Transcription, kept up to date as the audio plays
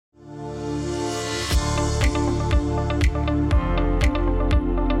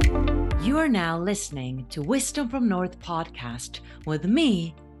You're now listening to Wisdom from North podcast with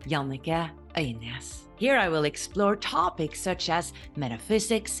me, Jannike Øynes. Here I will explore topics such as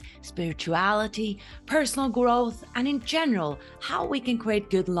metaphysics, spirituality, personal growth, and in general, how we can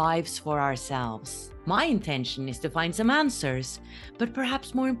create good lives for ourselves. My intention is to find some answers, but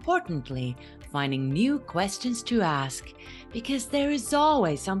perhaps more importantly, finding new questions to ask, because there is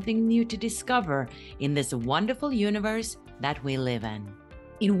always something new to discover in this wonderful universe that we live in.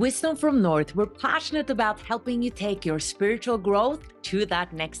 In Wisdom from North, we're passionate about helping you take your spiritual growth to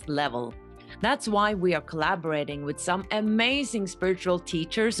that next level. That's why we are collaborating with some amazing spiritual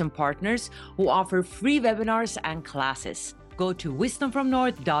teachers and partners who offer free webinars and classes. Go to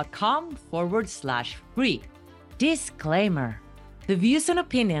wisdomfromnorth.com/free. Disclaimer. The views and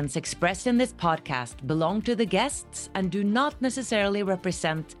opinions expressed in this podcast belong to the guests and do not necessarily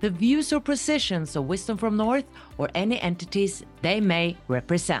represent the views or positions of Wisdom from North or any entities they may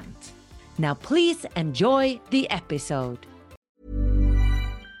represent. Now please enjoy the episode.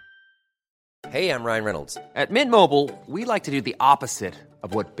 Hey, I'm Ryan Reynolds. At Mint Mobile, we like to do the opposite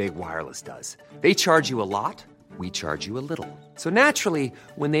of what Big Wireless does. They charge you a lot, we charge you a little. So naturally,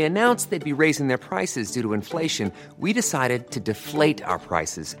 when they announced they'd be raising their prices due to inflation, we decided to deflate our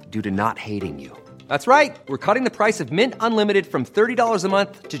prices due to not hating you. That's right. We're cutting the price of Mint Unlimited from $30 a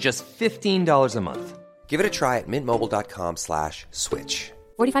month to just $15 a month. Give it a try at mintmobile.com/switch.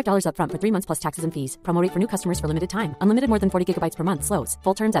 $45 up front for 3 months plus taxes and fees. Promo rate for new customers for limited time. Unlimited more than 40 gigabytes per month slows.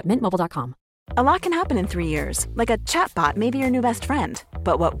 Full terms at mintmobile.com. A lot can happen in 3 years, like a chatbot may be your new best friend.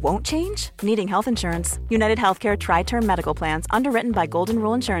 But what won't change? Needing health insurance. United Healthcare Tri-Term Medical Plans, underwritten by Golden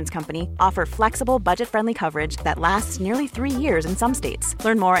Rule Insurance Company, offer flexible, budget-friendly coverage that lasts nearly 3 years in some states.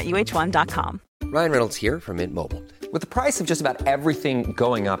 Learn more at uh1.com. Ryan Reynolds here from Mint Mobile. With the price of just about everything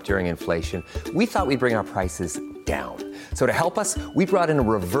going up during inflation, we thought we'd bring our prices down. So to help us, we brought in a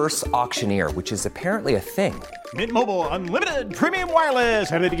reverse auctioneer, which is apparently a thing. Mint Mobile Unlimited Premium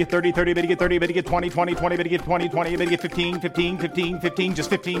Wireless. How to get 30, 30, bit to get 30, bit to get 20, 20, 20, bit to get 20, 20, bit to get 15, 15, 15, 15, just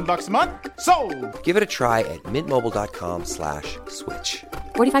 $15 a month? Sold! Give it a try at mintmobile.com/switch.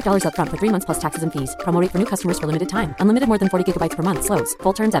 $45 up front for 3 months plus taxes and fees. Promo rate for new customers for limited time. Unlimited more than 40 gigabytes per month slows.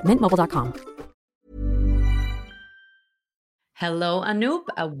 Full terms at mintmobile.com. Hello, Anoop.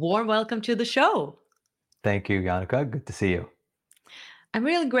 A warm welcome to the show. Thank you, Jannike. Good to see you. I'm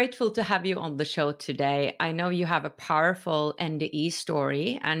really grateful to have you on the show today. I know you have a powerful NDE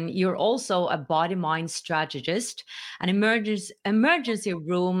story, and you're also a body-mind strategist, an emergency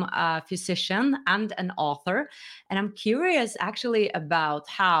room physician, and an author. And I'm curious actually about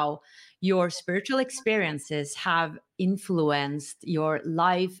how your spiritual experiences have influenced your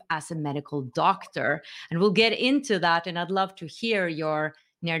life as a medical doctor. And we'll get into that, and I'd love to hear your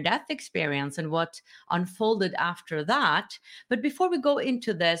near-death experience and what unfolded after that. But before we go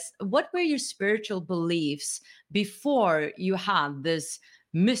into this, what were your spiritual beliefs before you had this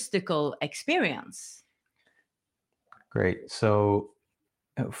mystical experience? Great. So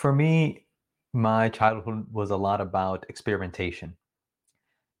for me, my childhood was a lot about experimentation.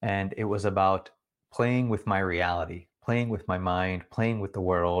 And it was about playing with my reality, playing with my mind, playing with the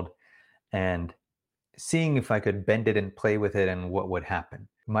world, and seeing if I could bend it and play with it and what would happen.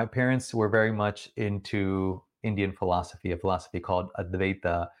 My parents were very much into Indian philosophy, a philosophy called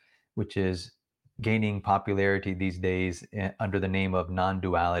Advaita, which is gaining popularity these days under the name of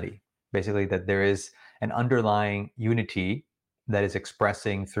non-duality. Basically, that there is an underlying unity that is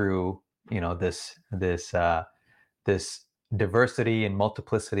expressing through, this diversity and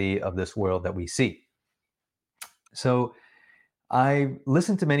multiplicity of this world that we see. So I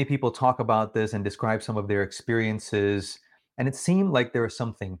listened to many people talk about this and describe some of their experiences, and it seemed like there was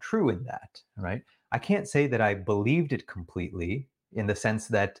something true in that, right? I can't say that I believed it completely in the sense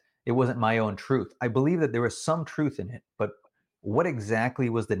that it wasn't my own truth. I believe that there was some truth in it, but what exactly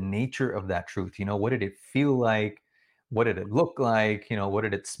was the nature of that truth? What did it feel like? What did it look like? What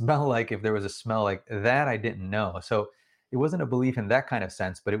did it smell like? If there was a smell like that, I didn't know. So it wasn't a belief in that kind of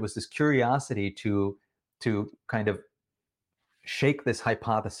sense, but it was this curiosity to kind of shake this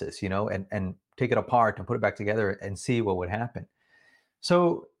hypothesis, and take it apart and put it back together and see what would happen.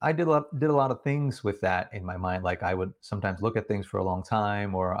 So I did a lot of things with that in my mind. Like I would sometimes look at things for a long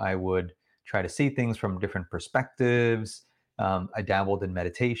time, or I would try to see things from different perspectives. I dabbled in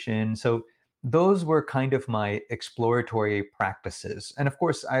meditation. So those were kind of my exploratory practices. And of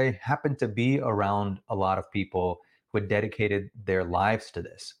course, I happened to be around a lot of people who had dedicated their lives to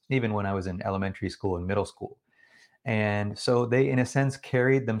this, even when I was in elementary school and middle school. And so they, in a sense,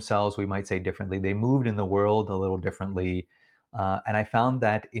 carried themselves, we might say, differently. They moved in the world a little differently. And I found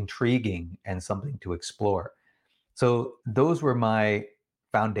that intriguing and something to explore. So those were my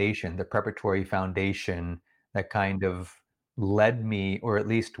foundation, the preparatory foundation that kind of led me, or at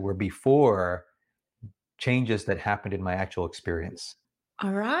least were before changes that happened in my actual experience.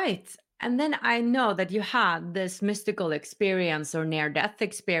 All right. And then I know that you had this mystical experience or near death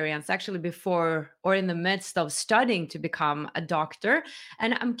experience actually before or in the midst of studying to become a doctor.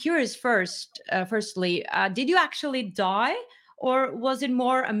 And I'm curious firstly, did you actually die or was it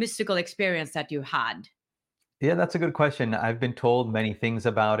more a mystical experience that you had? Yeah, that's a good question. I've been told many things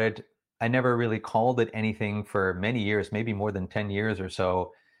about it. I never really called it anything for many years, maybe more than 10 years or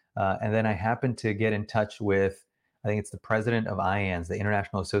so. And then I happened to get in touch with, I think it's the president of IANS, the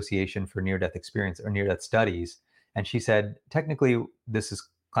International Association for Near Death Experience or Near Death Studies. And she said, technically, this is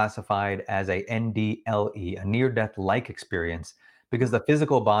classified as a NDLE, a near death like experience, because the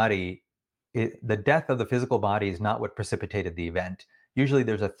physical body, the death of the physical body is not what precipitated the event. Usually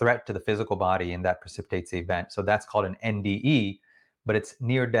there's a threat to the physical body and that precipitates the event. So that's called an NDE, but it's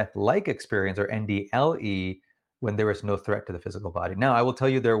near death like experience or NDLE when there is no threat to the physical body. Now, I will tell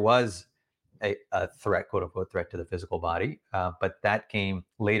you there was a threat, quote unquote, threat to the physical body, but that came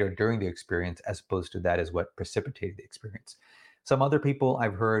later during the experience as opposed to that is what precipitated the experience. Some other people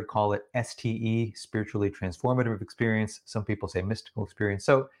I've heard call it STE, spiritually transformative experience. Some people say mystical experience.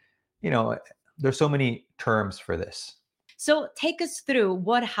 So, there's so many terms for this. So take us through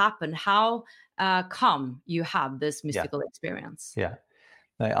what happened. How come you had this Yeah. mystical experience? Yeah.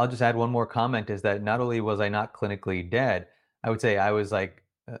 I'll just add one more comment is that not only was I not clinically dead, I would say I was like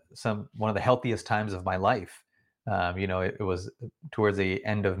one of the healthiest times of my life. It was towards the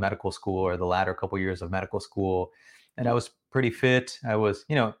end of medical school or the latter couple years of medical school. And I was pretty fit. I was,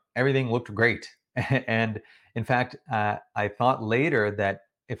 everything looked great. And in fact, I thought later that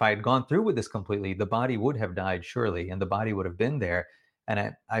if I had gone through with this completely, the body would have died surely, and the body would have been there.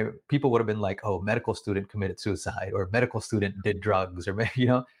 And people would have been like, "Oh, medical student committed suicide, or medical student did drugs," or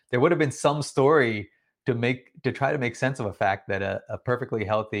there would have been some story to try to make sense of a fact that a perfectly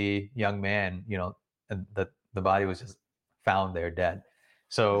healthy young man, the body was just found there dead.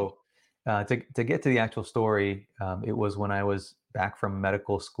 So to get to the actual story, it was when I was back from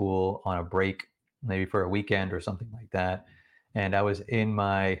medical school on a break, maybe for a weekend or something like that. And I was in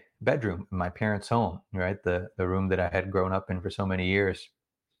my bedroom in my parents' home, right? The room that I had grown up in for so many years.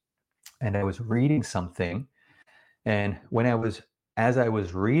 And I was reading something. And as I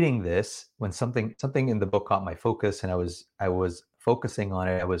was reading this, when something in the book caught my focus and I was focusing on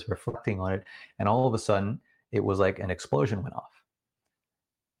it, I was reflecting on it, and all of a sudden it was like an explosion went off.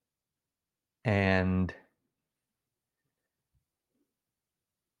 And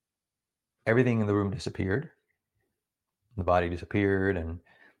everything in the room disappeared. The body disappeared, and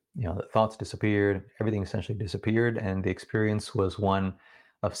the thoughts disappeared, everything essentially disappeared, and the experience was one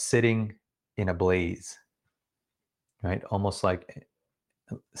of sitting in a blaze, right? Almost like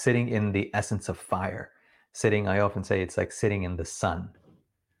sitting in the essence of fire. I often say it's like sitting in the sun.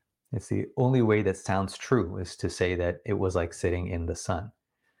 It's the only way that sounds true is to say that it was like sitting in the sun.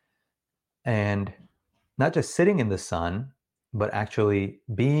 And not just sitting in the sun, but actually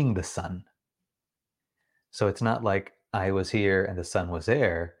being the sun. So it's not like I was here and the sun was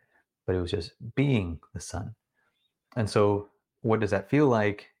there, but it was just being the sun. And so what does that feel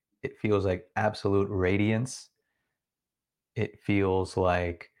like? It feels like absolute radiance. It feels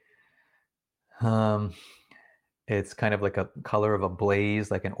like it's kind of like a color of a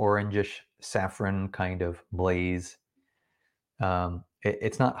blaze, like an orangish saffron kind of blaze.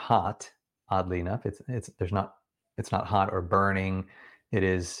 It's not hot, oddly enough. It's not hot or burning. It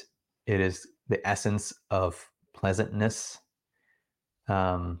is the essence of pleasantness.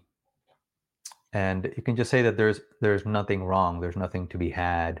 And you can just say that there's nothing wrong. There's nothing to be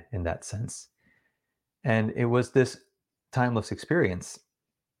had in that sense. And it was this timeless experience.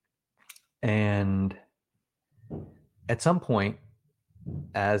 And at some point,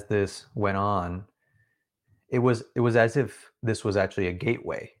 as this went on, it was as if this was actually a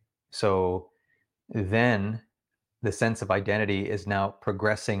gateway. So then the sense of identity is now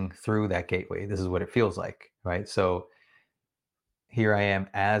progressing through that gateway. This is what it feels like, right? So here I am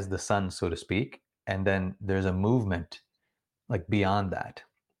as the sun, so to speak, and then there's a movement like beyond that.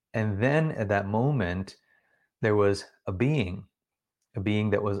 And then at that moment, there was a being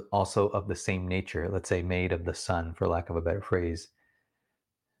that was also of the same nature, let's say made of the sun, for lack of a better phrase,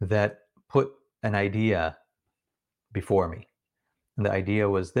 that put an idea before me. And the idea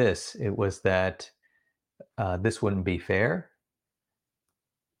was this: it was that this wouldn't be fair,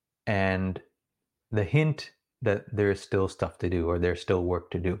 and the hint that there's still stuff to do, or there's still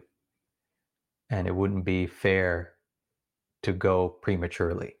work to do, and it wouldn't be fair to go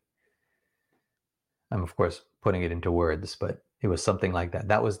prematurely. I'm, of course, putting it into words, but it was something like that.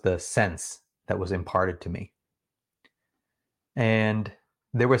 That was the sense that was imparted to me. And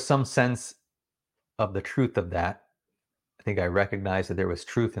there was some sense of the truth of that. I think I recognized that there was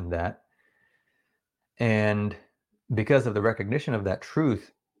truth in that. And because of the recognition of that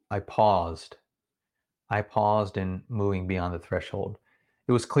truth, I paused. I paused in moving beyond the threshold.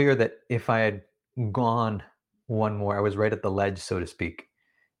 It was clear that if I had gone one more, I was right at the ledge, so to speak.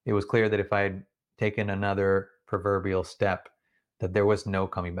 It was clear that if I had taken another proverbial step, that there was no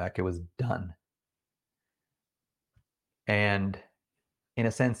coming back. It was done. And in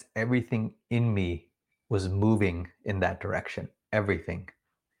a sense, everything in me was moving in that direction. Everything.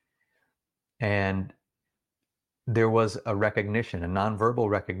 And there was a recognition, a nonverbal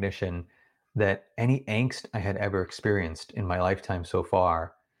recognition, that any angst I had ever experienced in my lifetime so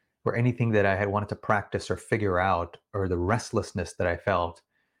far, or anything that I had wanted to practice or figure out, or the restlessness that I felt,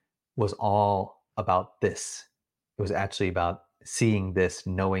 was all about this. It was actually about seeing this,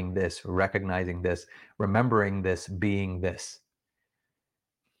 knowing this, recognizing this, remembering this, being this.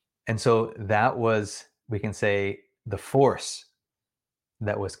 And so that was, we can say, the force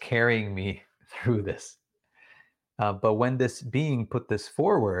that was carrying me through this. But when this being put this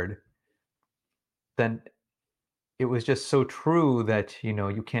forward, then it was just so true that,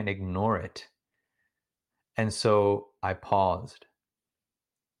 you can't ignore it. And so I paused.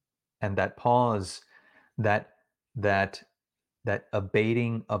 And that pause, that that that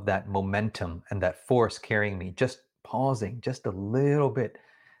abating of that momentum and that force carrying me, just pausing just a little bit,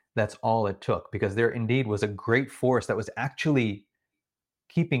 that's all it took, because there indeed was a great force that was actually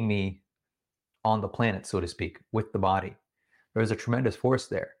keeping me on the planet, so to speak, with the body. There was a tremendous force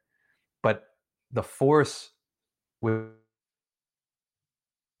there. But the force was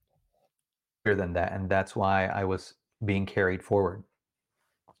bigger than that, and that's why I was being carried forward.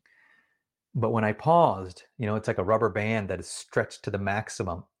 But when I paused, it's like a rubber band that is stretched to the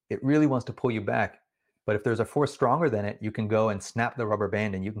maximum. It really wants to pull you back. But if there's a force stronger than it, you can go and snap the rubber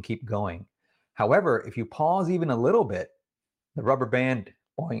band and you can keep going. However, if you pause even a little bit, the rubber band,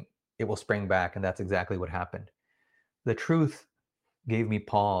 boing, it will spring back. And that's exactly what happened. The truth gave me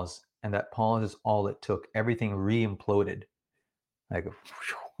pause, and that pause is all it took. Everything re-imploded.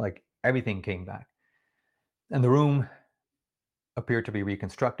 Like everything came back. And the room appeared to be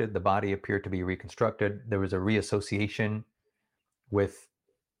reconstructed. The body appeared to be reconstructed. There was a reassociation with,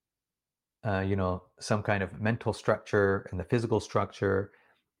 some kind of mental structure and the physical structure.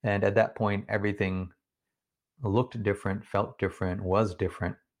 And at that point, everything looked different, felt different, was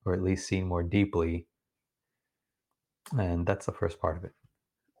different, or at least seen more deeply. And that's the first part of it.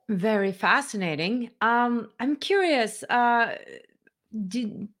 Very fascinating. I'm curious.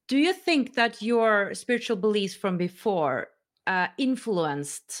 Do you think that your spiritual beliefs from before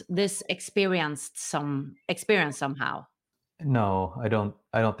influenced this experience somehow? No, I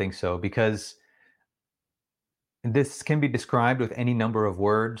don't think so, because this can be described with any number of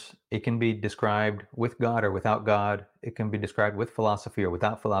words. It can be described with God or without God. It can be described with philosophy or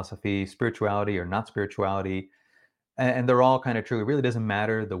without philosophy, spirituality or not spirituality. And they're all kind of true. It really doesn't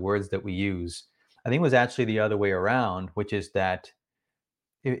matter the words that we use. I think it was actually the other way around, which is that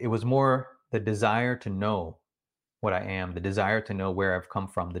it was more the desire to know what I am, the desire to know where I've come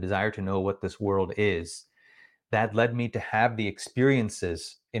from, the desire to know what this world is, that led me to have the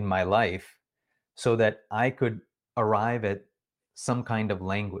experiences in my life so that I could arrive at some kind of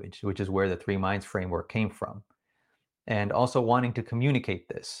language, which is where the three minds framework came from. And also wanting to communicate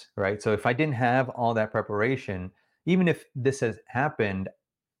this, right? So if I didn't have all that preparation, even if this has happened,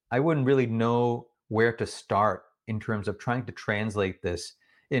 I wouldn't really know where to start in terms of trying to translate this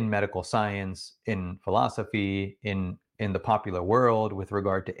in medical science, in philosophy, in the popular world with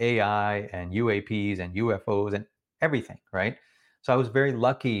regard to AI and UAPs and UFOs and everything, right? So I was very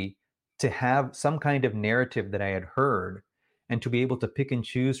lucky to have some kind of narrative that I had heard and to be able to pick and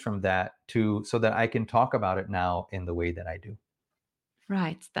choose from that so that I can talk about it now in the way that I do.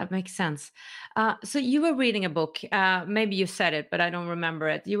 Right, that makes sense. So you were reading a book. Maybe you said it, but I don't remember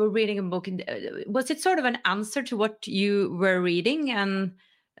it. You were reading a book. Was it sort of an answer to what you were reading and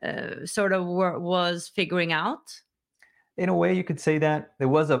sort of was figuring out? In a way, you could say that it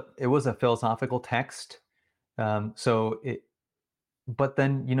was a philosophical text. So it, but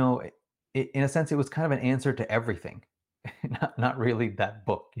then in a sense, it was kind of an answer to everything. Not really that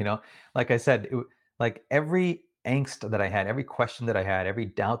book. Like I said, like every angst that I had, every question that I had, every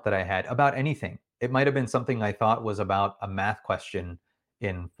doubt that I had about anything. It might have been something I thought was about a math question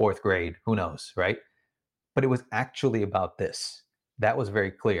in fourth grade. Who knows, right? But it was actually about this. That was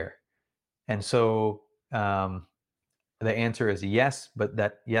very clear. And so the answer is yes, but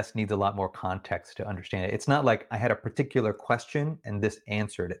that yes needs a lot more context to understand it. It's not like I had a particular question and this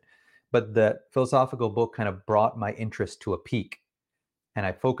answered it, but the philosophical book kind of brought my interest to a peak, and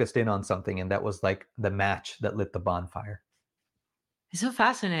I focused in on something, and that was like the match that lit the bonfire. It's so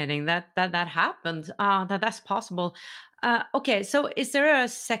fascinating that happened. That's possible. Okay, so is there a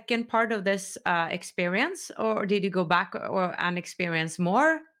second part of this experience, or did you go back and experience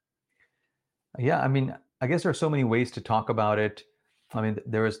more? Yeah, I mean, I guess there are so many ways to talk about it. I mean,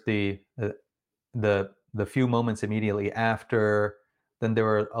 there was the few moments immediately after. Then there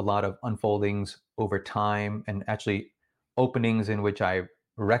were a lot of unfoldings over time, and actually openings in which I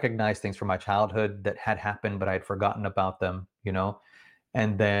recognized things from my childhood that had happened, but I had forgotten about them.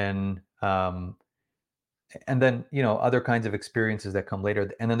 And then other kinds of experiences that come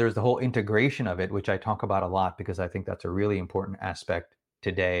later. And then there's the whole integration of it, which I talk about a lot because I think that's a really important aspect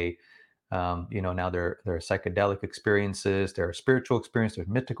today. Now there are psychedelic experiences, there are spiritual experiences, there's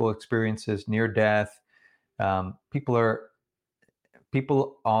mythical experiences, near death.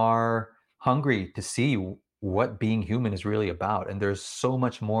 People are hungry to see what being human is really about, and there's so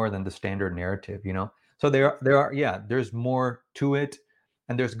much more than the standard narrative. So there are yeah, there's more to it,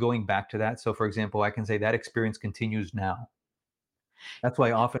 and there's going back to that. So for example, I can say that experience continues now. That's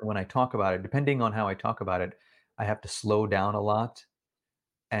why often when I talk about it, depending on how I talk about it, I have to slow down a lot,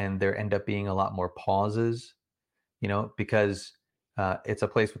 and there end up being a lot more pauses, because it's a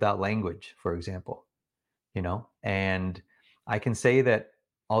place without language, for example. And I can say that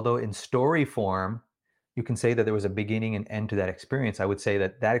although in story form you can say that there was a beginning and end to that experience, I would say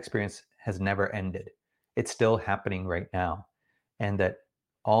that that experience has never ended. It's still happening right now, and that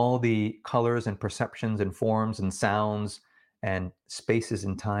all the colors and perceptions and forms and sounds and spaces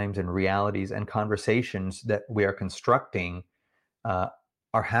and times and realities and conversations that we are constructing uh,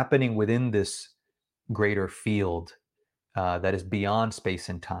 are happening within this greater field that is beyond space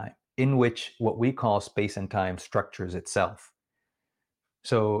and time, in which what we call space and time structures itself.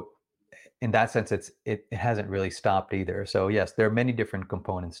 So, in that sense, it hasn't really stopped either. So, yes, there are many different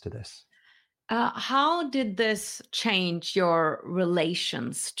components to this. How did this change your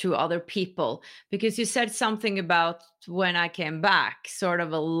relations to other people? Because you said something about when I came back, sort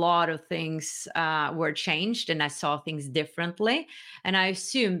of a lot of things were changed and I saw things differently. And I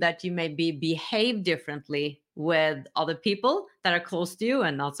assume that you maybe behave differently with other people that are close to you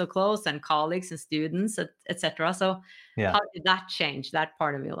and not so close, and colleagues and students, etc. So, Yeah. how did that change that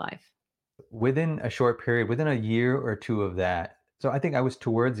part of your life? Within a short period, within a year or two of that, so I think I was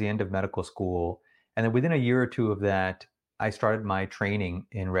towards the end of medical school. And then within a year or two of that, I started my training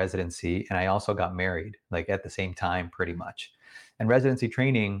in residency, and I also got married, like at the same time, pretty much. And residency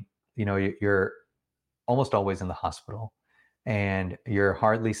training, you're almost always in the hospital, and you're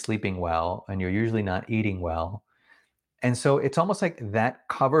hardly sleeping well, and you're usually not eating well. And so it's almost like that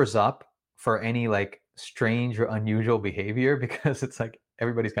covers up for any like strange or unusual behavior because it's like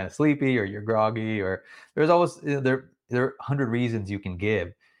everybody's kind of sleepy or you're groggy, or there's always there are 100 reasons you can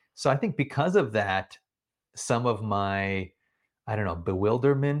give. So I think because of that, some of my, I don't know,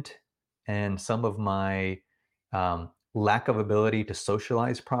 bewilderment and some of my lack of ability to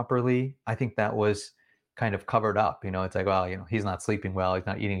socialize properly, I think that was kind of covered up. It's like, well, he's not sleeping well, he's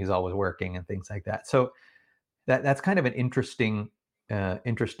not eating, he's always working and things like that. So that's kind of an interesting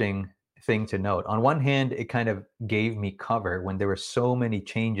thing to note. On one hand, it kind of gave me cover when there were so many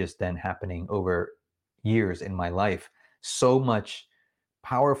changes then happening over years in my life, so much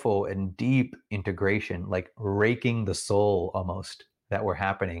powerful and deep integration, like raking the soul almost, that were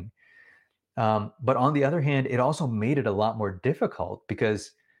happening. But on the other hand, it also made it a lot more difficult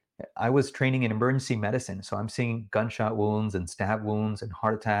because I was training in emergency medicine. So I'm seeing gunshot wounds and stab wounds and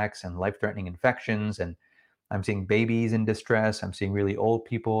heart attacks and life-threatening infections, and I'm seeing babies in distress. I'm seeing really old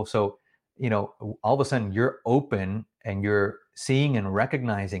people. So, all of a sudden you're open and you're seeing and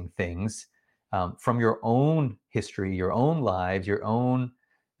recognizing things from your own history, your own lives,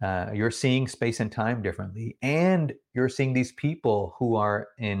 you're seeing space and time differently. And you're seeing these people who are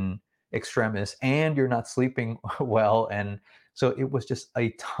in extremis, and you're not sleeping well. And so it was just a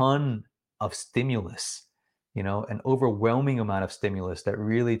ton of stimulus, an overwhelming amount of stimulus that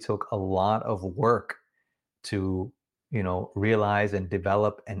really took a lot of work to realize and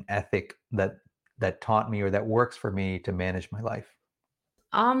develop an ethic that taught me, or that works for me, to manage my life.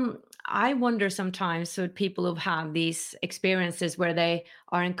 I wonder sometimes with people who've had these experiences where they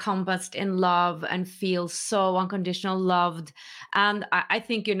are encompassed in love and feel so unconditional loved. And I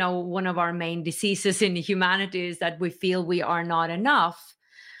think, one of our main diseases in humanity is that we feel we are not enough,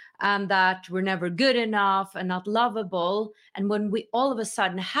 and that we're never good enough and not lovable. And when we all of a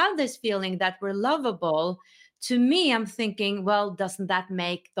sudden have this feeling that we're lovable, to me, I'm thinking, well, doesn't that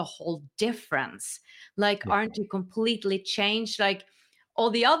make the whole difference? Like, Yeah. aren't you completely changed? Like, all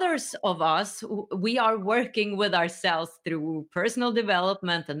the others of us, we are working with ourselves through personal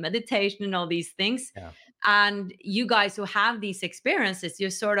development and meditation and all these things. Yeah. And you guys who have these experiences, you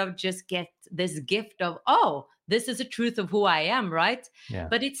sort of just get this gift of, oh, this is the truth of who I am, right? Yeah.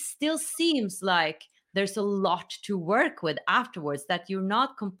 But it still seems like there's a lot to work with afterwards, that you're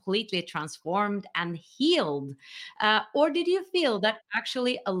not completely transformed and healed. Or did you feel that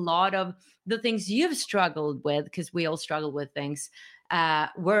actually a lot of the things you've struggled with, because we all struggle with things,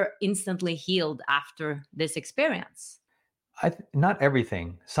 were instantly healed after this experience? Not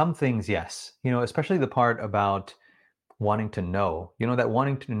everything. Some things, yes. Especially the part about wanting to know. That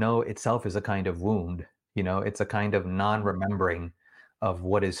wanting to know itself is a kind of wound. It's a kind of non-remembering of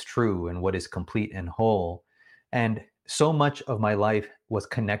what is true and what is complete and whole. And so much of my life was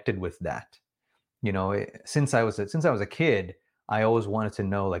connected with that. Since I was a kid, I always wanted to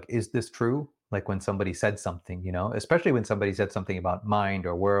know, like, is this true? Like when somebody said something, especially when somebody said something about mind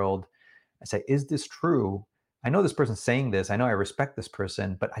or world, I say, is this true? I know this person's saying this. I know I respect this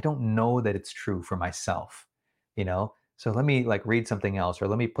person, but I don't know that it's true for myself, So let me like read something else, or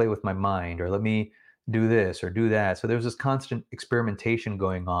let me play with my mind, or let me do this or do that. So there's this constant experimentation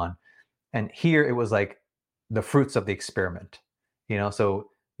going on. And here it was like the fruits of the experiment, so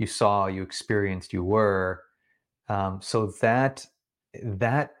you saw, you experienced, you were. So that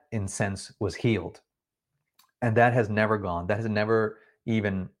in sense was healed. And that has never gone. That has never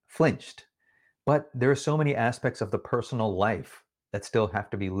even flinched. But there are so many aspects of the personal life that still have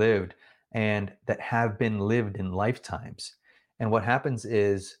to be lived and that have been lived in lifetimes. And what happens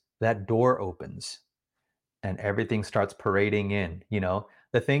is that door opens and everything starts parading in.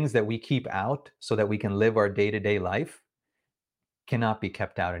 The things that we keep out so that we can live our day-to-day life cannot be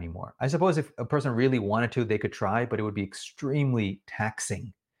kept out anymore. I suppose if a person really wanted to, they could try, but it would be extremely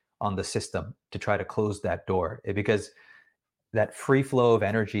taxing on the system to try to close that door, because that free flow of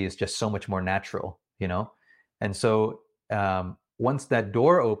energy is just so much more natural. And so once that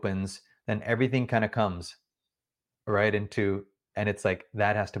door opens, then everything kind of comes right into, and it's like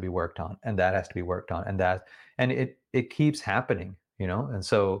that has to be worked on, and that has to be worked on, and it keeps happening. And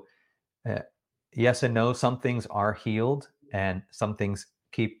so uh, yes and no, some things are healed and some things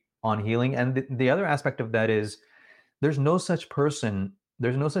keep on healing. And the other aspect of that is there's no such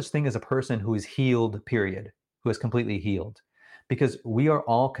thing as a person who is healed, period, who is completely healed, because we are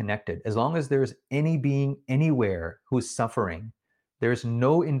all connected. As long as there's any being anywhere who is suffering, there's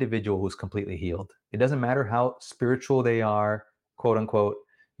no individual who's completely healed. It doesn't matter how spiritual they are, quote unquote,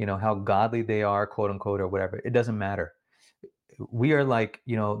 how godly they are, quote unquote, or whatever. It doesn't matter. We are like,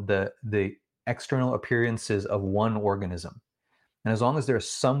 the external appearances of one organism. And as long as there's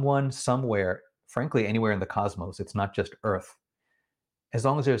someone somewhere, frankly, anywhere in the cosmos, it's not just Earth. As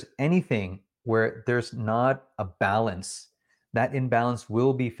long as there's anything where there's not a balance, that imbalance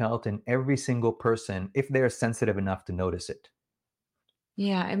will be felt in every single person if they're sensitive enough to notice it.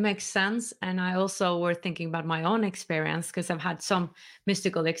 Yeah, it makes sense. And I also were thinking about my own experience, because I've had some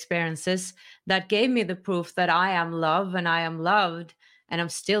mystical experiences that gave me the proof that I am love and I am loved, and I'm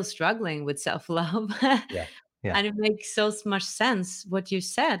still struggling with self-love. Yeah. Yeah. And it makes so much sense what you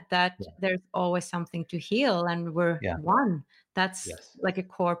said, that Yeah. there's always something to heal and we're Yeah. one. That's Yes. like a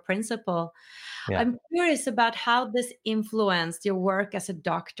core principle. Yeah. I'm curious about how this influenced your work as a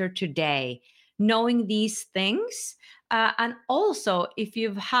doctor today, knowing these things. And also, if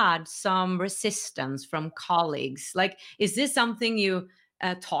you've had some resistance from colleagues, like, is this something you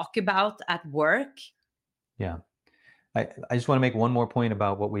talk about at work? Yeah. I just want to make one more point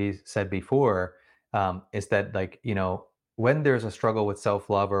about what we said before, is that, like, when there's a struggle with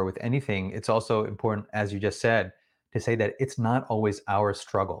self-love or with anything, it's also important, as you just said, to say that it's not always our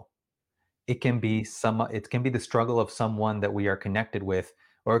struggle. It can be the struggle of someone that we are connected with,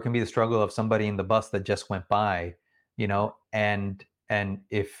 or it can be the struggle of somebody in the bus that just went by, and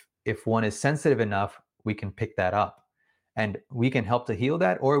if one is sensitive enough, we can pick that up and we can help to heal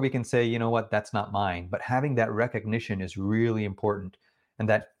that, or we can say, you know what, that's not mine. But having that recognition is really important. And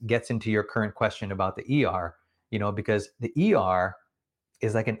that gets into your current question about the ER, because the ER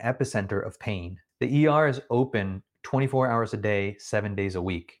is like an epicenter of pain. The ER is open 24 hours a day, 7 days a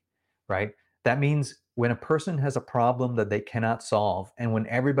week, right? That means when a person has a problem that they cannot solve, and when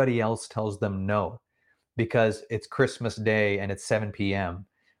everybody else tells them no, because it's Christmas Day and it's 7 p.m.,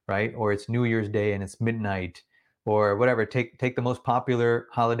 right? Or it's New Year's Day and it's midnight, or whatever. Take the most popular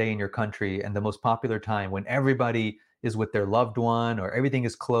holiday in your country and the most popular time when everybody is with their loved one or everything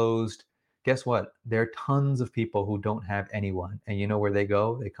is closed. Guess what? There are tons of people who don't have anyone. And you know where they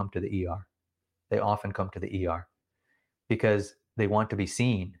go? They come to the ER. they often come to the ER because they want to be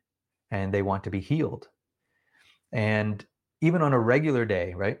seen and they want to be healed. And even on a regular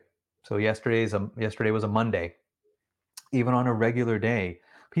day, right? So yesterday was a Monday. Even on a regular day,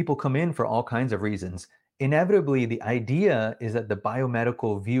 people come in for all kinds of reasons. Inevitably, the idea is that the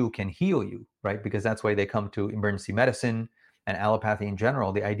biomedical view can heal you, right? Because that's why they come to emergency medicine and allopathy in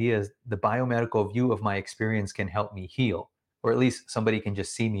general. The idea is the biomedical view of my experience can help me heal, or at least somebody can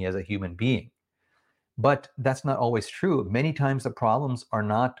just see me as a human being. But that's not always true. Many times the problems are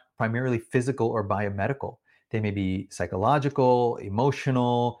not primarily physical or biomedical. They may be psychological,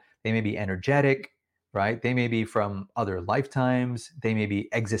 emotional, they may be energetic, right? They may be from other lifetimes, they may be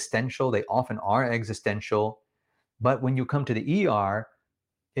existential. They often are existential. But when you come to the ER,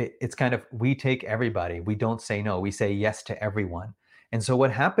 it's kind of, we take everybody. We don't say no, we say yes to everyone. And so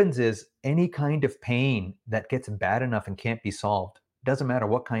what happens is any kind of pain that gets bad enough and can't be solved, doesn't matter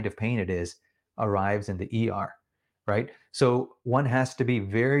what kind of pain it is, arrives in the ER, right? So one has to be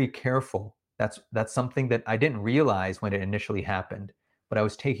very careful. That's something that I didn't realize when it initially happened, but I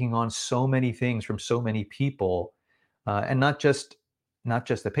was taking on so many things from so many people, and not just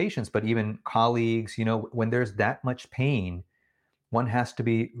the patients, but even colleagues. When there's that much pain, one has to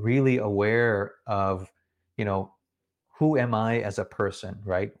be really aware of, you know, who am I as a person,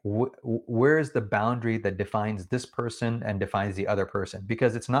 right? Where's the boundary that defines this person and defines the other person?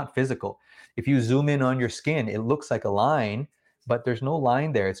 Because it's not physical. If you zoom in on your skin, it looks like a line, but there's no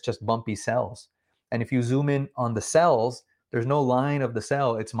line there. It's just bumpy cells. And if you zoom in on the cells, there's no line of the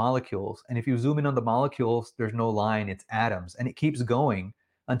cell, it's molecules. And if you zoom in on the molecules, there's no line, it's atoms. And it keeps going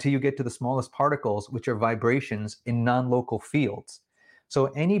until you get to the smallest particles, which are vibrations in non-local fields. So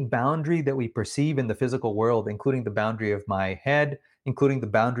any boundary that we perceive in the physical world, including the boundary of my head, including the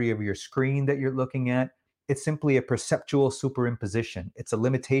boundary of your screen that you're looking at, it's simply a perceptual superimposition. It's a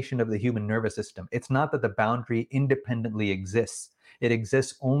limitation of the human nervous system. It's not that the boundary independently exists. It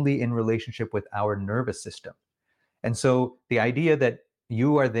exists only in relationship with our nervous system. And so the idea that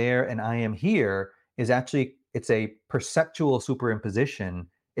you are there and I am here is actually, it's a perceptual superimposition.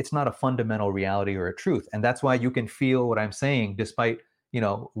 It's not a fundamental reality or a truth. And that's why you can feel what I'm saying, despite,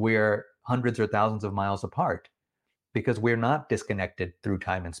 we're hundreds or thousands of miles apart, because we're not disconnected through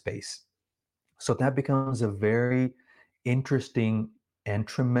time and space. So that becomes a very interesting and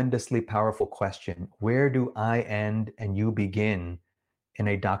tremendously powerful question. Where do I end and you begin in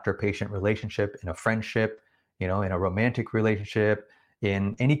a doctor-patient relationship, in a friendship, in a romantic relationship,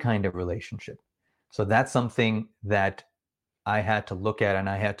 in any kind of relationship? So that's something that I had to look at and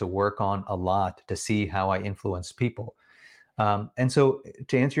I had to work on a lot to see how I influence people. And so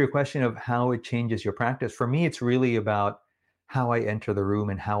to answer your question of how it changes your practice, for me, it's really about how I enter the room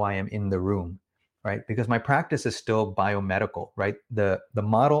and how I am in the room, right? Because my practice is still biomedical, right? The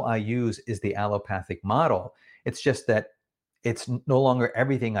model I use is the allopathic model. It's just that it's no longer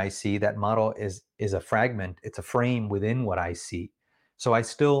everything I see. That model is a fragment. It's a frame within what I see. So I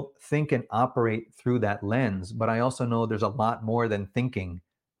still think and operate through that lens, but I also know there's a lot more than thinking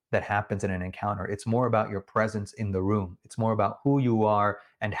that happens in an encounter. It's more about your presence in the room. It's more about who you are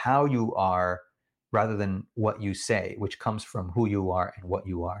and how you are rather than what you say, which comes from who you are and what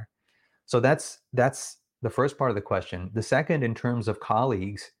you are. So that's the first part of the question. The second, in terms of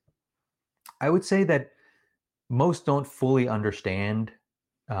colleagues, I would say that most don't fully understand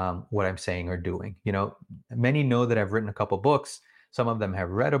what I'm saying or doing. Many know that I've written a couple books. Some of them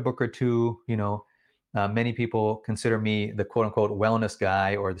have read a book or two. Many people consider me the quote unquote wellness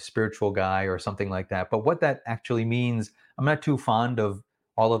guy or the spiritual guy or something like that. But what that actually means, I'm not too fond of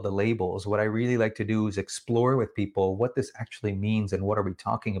all of the labels. What I really like to do is explore with people what this actually means and what are we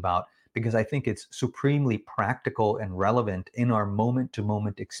talking about, because I think it's supremely practical and relevant in our moment to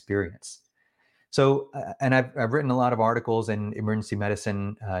moment experience. So, and I've written a lot of articles in emergency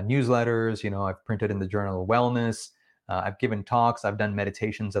medicine newsletters. I've printed in the Journal of Wellness. I've given talks. I've done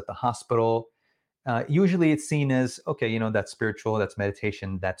meditations at the hospital. Usually it's seen as, okay, that's spiritual, that's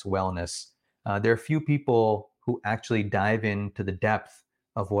meditation, that's wellness. There are few people who actually dive into the depth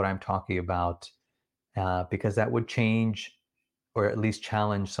of what I'm talking about, because that would change or at least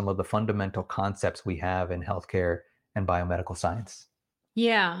challenge some of the fundamental concepts we have in healthcare and biomedical science.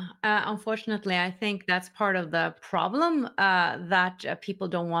 Yeah, unfortunately, I think that's part of the problem, that people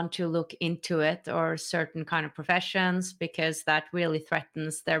don't want to look into it or certain kind of professions, because that really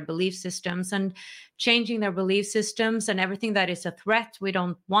threatens their belief systems, and changing their belief systems and everything that is a threat we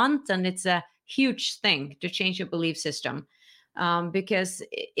don't want. And it's a huge thing to change your belief system, because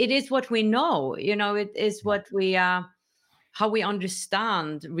it is what we know, it is what we, how we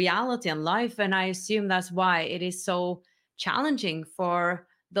understand reality and life. And I assume that's why it is so challenging for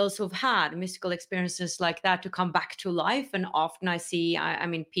those who've had mystical experiences like that to come back to life. And often I see, I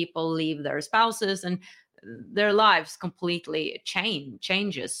mean, people leave their spouses and their lives completely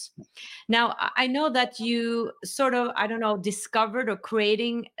changes. Now, I know that you sort of, I don't know, discovered or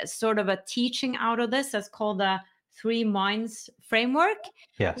creating sort of a teaching out of this that's called the Three Minds framework.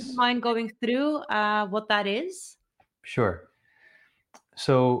 Would you Yes, mind going through what that is? sure.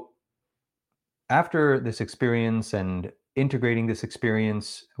 So after this experience and integrating this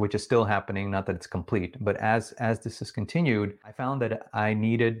experience, which is still happening, not that it's complete, but as this has continued, I found that I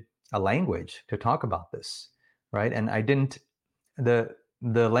needed a language to talk about this, right? And I didn't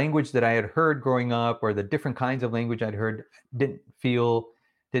the language that I had heard growing up, or the different kinds of language I'd heard,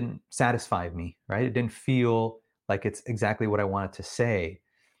 didn't satisfy me, right? It didn't feel like it's exactly what I wanted to say.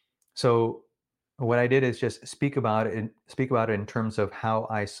 So what I did is just speak about it in terms of how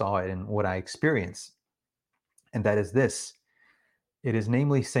I saw it and what I experienced. And that is this. It is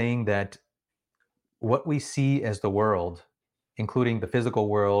namely saying that what we see as the world, including the physical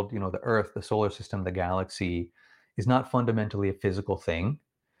world, the earth, the solar system, the galaxy, is not fundamentally a physical thing,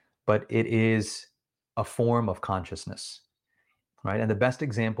 but it is a form of consciousness, right? And the best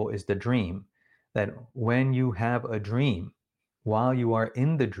example is the dream, that when you have a dream, while you are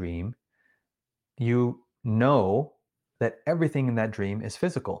in the dream, you know that everything in that dream is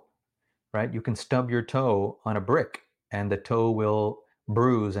physical, right? You can stub your toe on a brick and the toe will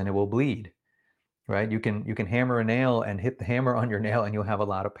bruise and it will bleed, right? You can hammer a nail and hit the hammer on your nail and you'll have a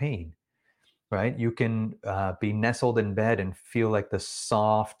lot of pain, right? You can be nestled in bed and feel like the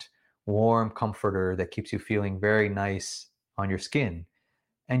soft, warm comforter that keeps you feeling very nice on your skin.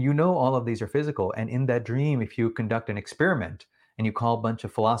 And all of these are physical. And in that dream, if you conduct an experiment and you call a bunch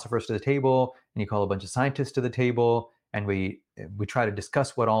of philosophers to the table and you call a bunch of scientists to the table, and we try to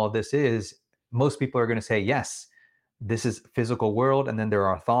discuss what all of this is, most people are going to say, yes, this is physical world, and then there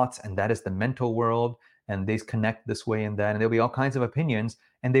are thoughts, and that is the mental world, and these connect this way and that, and there'll be all kinds of opinions,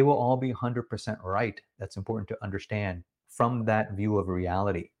 and they will all be 100% right. That's important to understand from that view of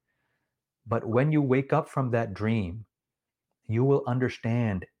reality. But when you wake up from that dream, you will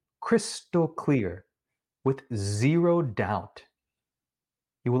understand crystal clear, with zero doubt.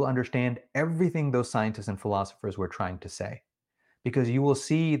 You will understand everything those scientists and philosophers were trying to say, because you will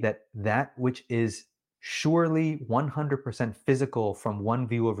see that that which is surely 100% physical from one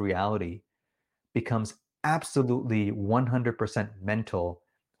view of reality becomes absolutely 100% mental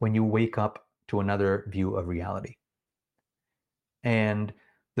when you wake up to another view of reality. And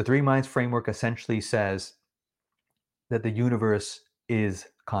the Three Minds framework essentially says that the universe is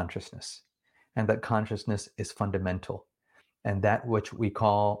consciousness, and that consciousness is fundamental, and that which we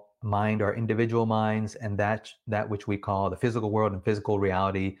call mind are individual minds, and that which we call the physical world and physical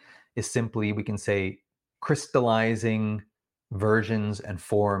reality is simply, we can say, crystallizing versions and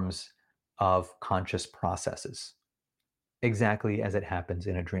forms of conscious processes, exactly as it happens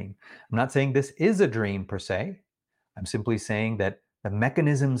in a dream. I'm not saying this is a dream per se. I'm simply saying that the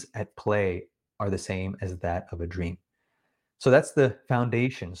mechanisms at play are the same as that of a dream. So that's the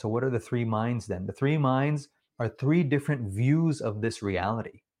foundation. So what are the three minds then? The three minds are three different views of this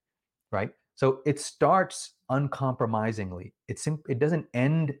reality, right? So it starts uncompromisingly. It doesn't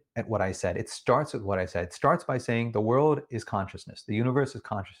end at what I said. It starts with what I said. It starts by saying the world is consciousness, the universe is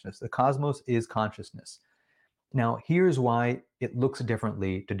consciousness, the cosmos is consciousness. Now, here's why it looks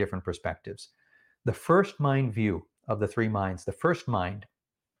differently to different perspectives. The first mind view of the three minds, the first mind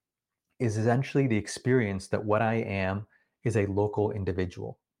is essentially the experience that what I am is a local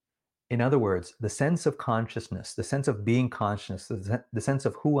individual. In other words, the sense of consciousness, the sense of being conscious, the sense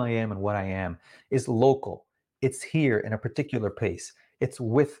of who I am and what I am is local. It's here in a particular place. It's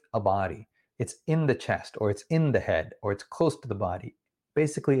with a body. It's in the chest, or it's in the head, or it's close to the body.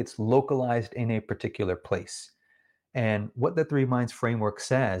 Basically, it's localized in a particular place. And what the Three Minds framework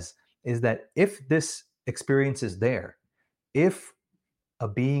says is that if this experience is there, if a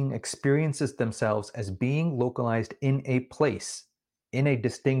being experiences themselves as being localized in a place, in a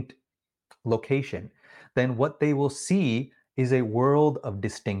distinct location, then what they will see is a world of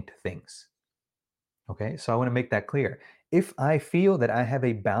distinct things. Okay, so I want to make that clear. If I feel that I have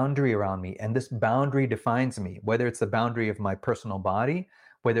a boundary around me and this boundary defines me, whether it's the boundary of my personal body,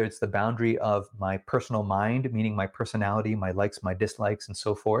 whether it's the boundary of my personal mind, meaning my personality, my likes, my dislikes, and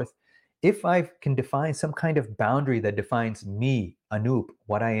so forth, if I can define some kind of boundary that defines me, Anoop,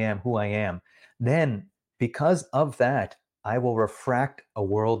 what I am, who I am, then because of that, I will refract a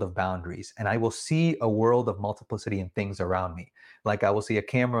world of boundaries and I will see a world of multiplicity in things around me. Like I will see a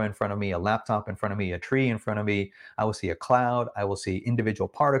camera in front of me, a laptop in front of me, a tree in front of me. I will see a cloud. I will see individual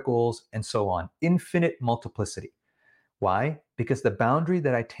particles and so on. Infinite multiplicity. Why? because the boundary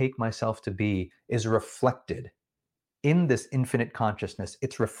that I take myself to be is reflected in this infinite consciousness.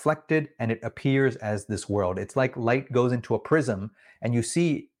 It's reflected and it appears as this world. It's like light goes into a prism and you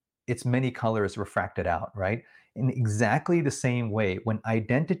see its many colors refracted out, right? In exactly the same way, when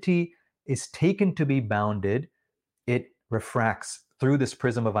identity is taken to be bounded, it refracts through this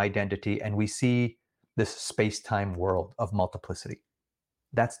prism of identity and we see this space-time world of multiplicity.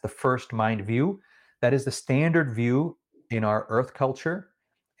 That's the first mind view. That is the standard view in our Earth culture.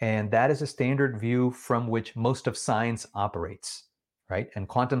 And that is a standard view from which most of science operates, right? And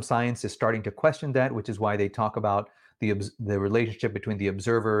quantum science is starting to question that, which is why they talk about the relationship between the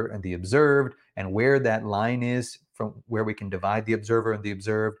observer and the observed and where that line is from where we can divide the observer and the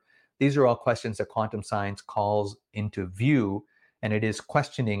observed. These are all questions that quantum science calls into view. And it is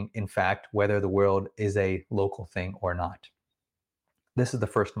questioning, in fact, whether the world is a local thing or not. This is the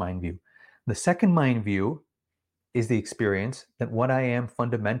first mind view. The second mind view is the experience that what I am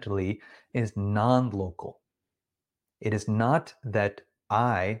fundamentally is non-local. It is not that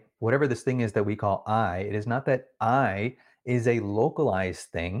I, whatever this thing is that we call I, it is not that I is a localized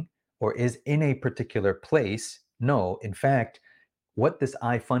thing or is in a particular place. No, in fact, what this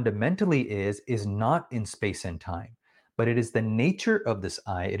I fundamentally is not in space and time, but it is the nature of this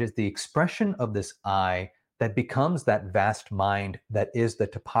I. It is the expression of this I that becomes that vast mind that is the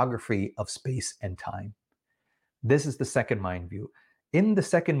topography of space and time. This is the second mind view. In the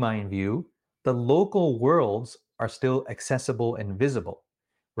second mind view, the local worlds are still accessible and visible,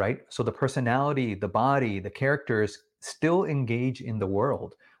 right? So the personality, the body, the characters still engage in the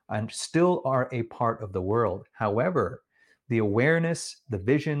world and still are a part of the world. However, the awareness, the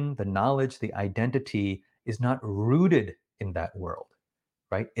vision, the knowledge, the identity is not rooted in that world,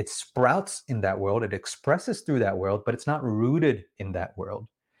 right? It sprouts in that world, it expresses through that world, but it's not rooted in that world.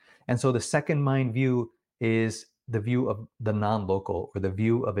 And so the second mind view is the view of the non-local, or the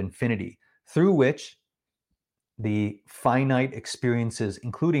view of infinity, through which the finite experiences,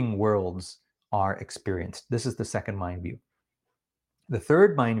 including worlds, are experienced. This is the second mind view. The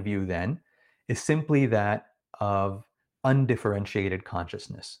third mind view, then, is simply that of undifferentiated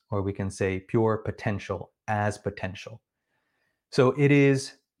consciousness, or we can say pure potential as potential. So it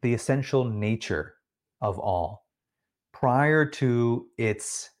is the essential nature of all. Prior to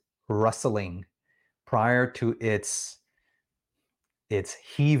its rustling, prior to its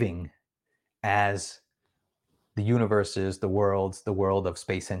heaving as the universe is, the worlds, the world of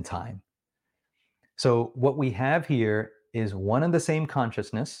space and time. So what we have here is one and the same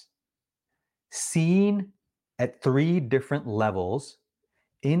consciousness seen at three different levels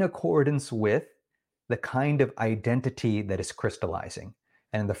in accordance with the kind of identity that is crystallizing.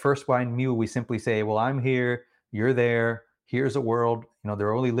 And in the first mind view, we simply say, well, I'm here, you're there, here's a world, there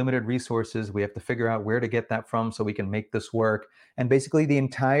are only limited resources. We have to figure out where to get that from so we can make this work. And basically the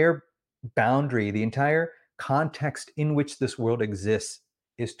entire boundary, the entire context in which this world exists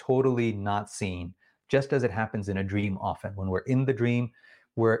is totally not seen, just as it happens in a dream often. When we're in the dream,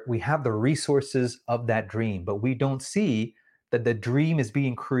 we have the resources of that dream, but we don't see that the dream is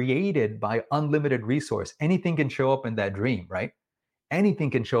being created by unlimited resource. Anything can show up in that dream, right?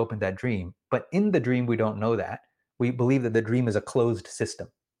 Anything can show up in that dream. But in the dream, we don't know that. We believe that the dream is a closed system.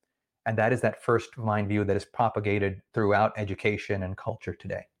 And that is that first mind view that is propagated throughout education and culture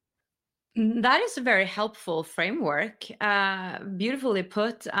today. That is a very helpful framework, beautifully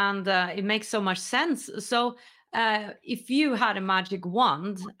put, and it makes so much sense. So, if you had a magic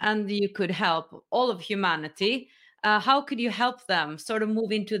wand and you could help all of humanity, how could you help them sort of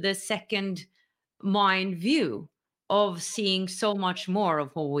move into the second mind view of seeing so much more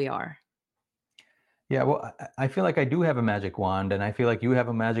of who we are? Yeah, well, I feel like I do have a magic wand, and I feel like you have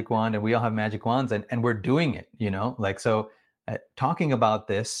a magic wand, and we all have magic wands, and we're doing it, talking about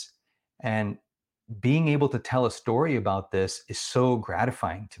this and being able to tell a story about this is so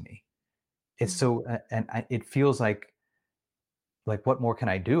gratifying to me. It's so, it feels like what more can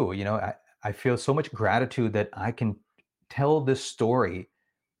I do? I feel so much gratitude that I can tell this story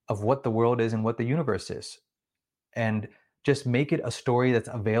of what the world is and what the universe is, and just make it a story that's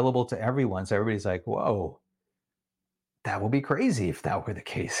available to everyone. So everybody's like, whoa, that would be crazy if that were the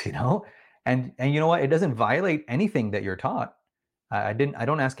case, And you know what? It doesn't violate anything that you're taught. I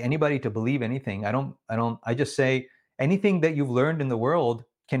don't ask anybody to believe anything. I just say anything that you've learned in the world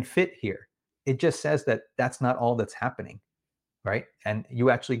can fit here. It just says that that's not all that's happening, right? And you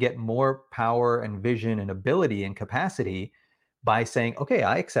actually get more power and vision and ability and capacity by saying, okay,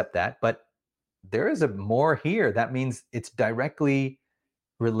 I accept that, but there is a more here. That means it's directly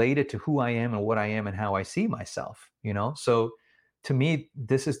related to who I am and what I am and how I see myself, So to me,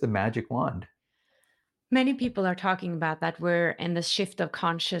 this is the magic wand. Many people are talking about that we're in the shift of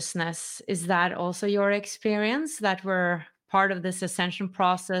consciousness. Is that also your experience, that we're part of this ascension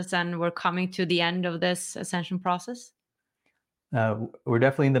process and we're coming to the end of this ascension process? We're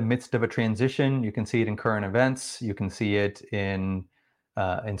definitely in the midst of a transition. You can see it in current events. You can see it in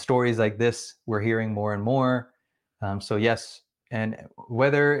stories like this. We're hearing more and more. So yes, and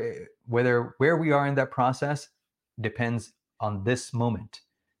where we are in that process depends on this moment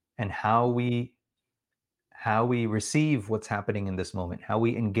and how we receive what's happening in this moment, how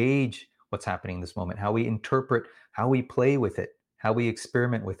we engage what's happening in this moment, how we interpret, how we play with it, how we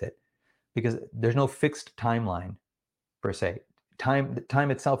experiment with it, because there's no fixed timeline per se.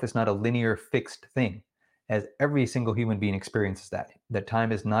 Time itself is not a linear fixed thing, as every single human being experiences that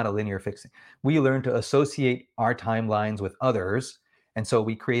time is not a linear fixed thing. We learn to associate our timelines with others, and so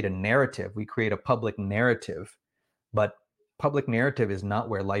we create a narrative, we create a public narrative, but public narrative is not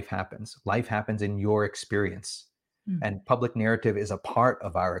where life happens. Life happens in your experience, and public narrative is a part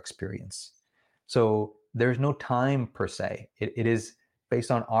of our experience. So there's no time per se. It is based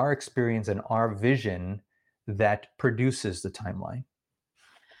on our experience and our vision that produces the timeline.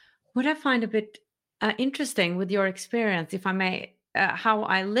 What I find a bit interesting with your experience, if I may, how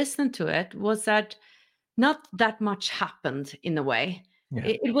I listened to it was that not that much happened in a way. Yeah.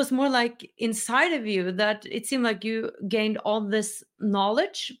 It was more like inside of you that it seemed like you gained all this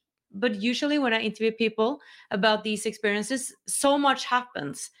knowledge. But usually, when I interview people about these experiences, so much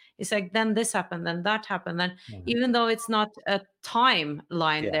happens. It's like then this happened, then that happened. Then, even though it's not a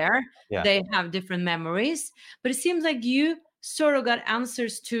timeline Yeah. there, Yeah. they have different memories. But it seems like you sort of got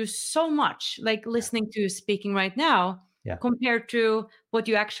answers to so much, like listening to you speaking right now, Yeah. compared to what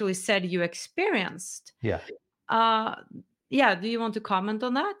you actually said you experienced. Yeah. Uh, yeah, do you want to comment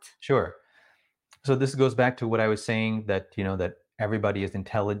on that? Sure. So this goes back to what I was saying, that that everybody is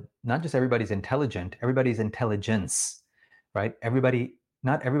intelligent. Not just everybody's intelligent, everybody's intelligence, right?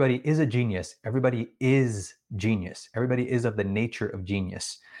 Not everybody is a genius. Everybody is genius. Everybody is of the nature of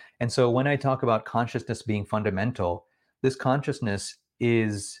genius. And so when I talk about consciousness being fundamental, this consciousness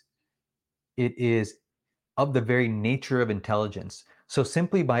is of the very nature of intelligence. So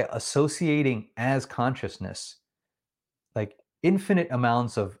simply by associating as consciousness, like infinite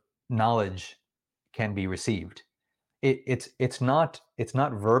amounts of knowledge can be received. It's not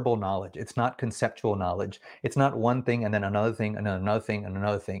verbal knowledge. It's not conceptual knowledge. It's not one thing and then another thing and then another thing and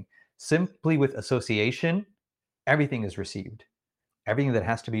another thing. Simply with association, everything is received. Everything that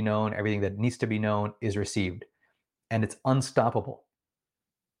has to be known, everything that needs to be known is received, and it's unstoppable.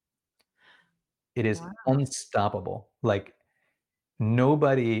 It is unstoppable. Like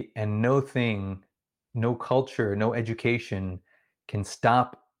nobody and no thing, no culture, no education can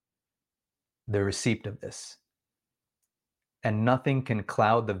stop the receipt of this. And nothing can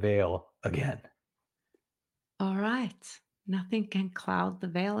cloud the veil again. All right. Nothing can cloud the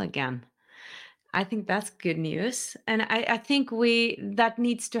veil again. I think that's good news. And I think that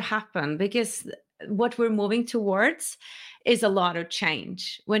needs to happen, because what we're moving towards is a lot of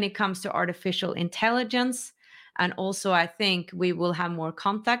change when it comes to artificial intelligence. And also, I think we will have more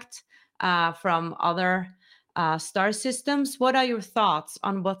contact from other star systems. What are your thoughts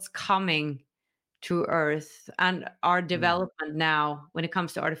on what's coming to Earth and our development now when it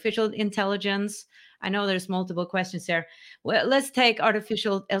comes to artificial intelligence? I know there's multiple questions there. Well, let's take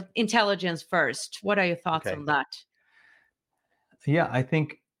artificial intelligence first. What are your thoughts Okay. on that? Yeah, I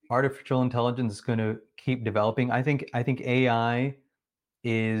think artificial intelligence is going to keep developing. I think AI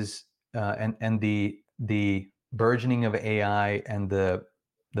is and the burgeoning of AI and the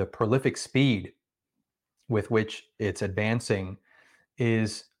prolific speed with which it's advancing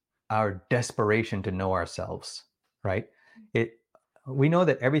is our desperation to know ourselves, right? We know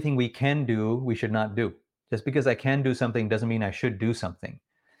that everything we can do, we should not do. Just because I can do something doesn't mean I should do something.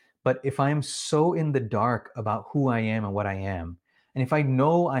 But if I'm so in the dark about who I am and what I am, and if I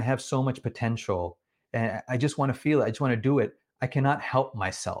know I have so much potential and I just want to feel it, I just want to do it, I cannot help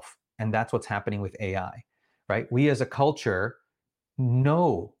myself. And that's what's happening with AI, right? We as a culture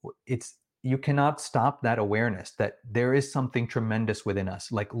know you cannot stop that awareness that there is something tremendous within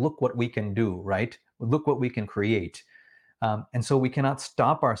us. Like, look what we can do, right? Look what we can create. And so we cannot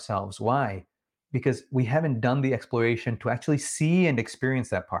stop ourselves. Why? Because we haven't done the exploration to actually see and experience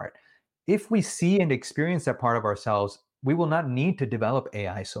that part. If we see and experience that part of ourselves, we will not need to develop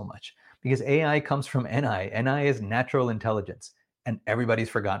AI so much, because AI comes from NI. NI is natural intelligence, and everybody's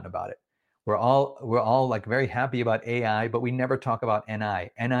forgotten about it. We're all like very happy about AI, but we never talk about NI.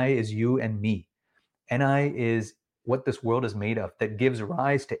 NI is you and me. NI is what this world is made of that gives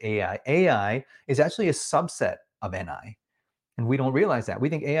rise to AI. AI is actually a subset of NI. And we don't realize that. We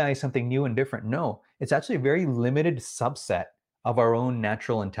think AI is something new and different. No, It's actually a very limited subset of our own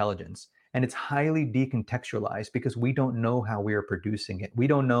natural intelligence. And it's highly decontextualized because we don't know how we are producing it. We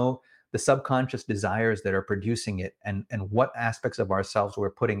don't know the subconscious desires that are producing it, and what aspects of ourselves we're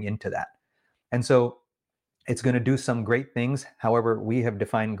putting into that. And so it's going to do some great things, however, we have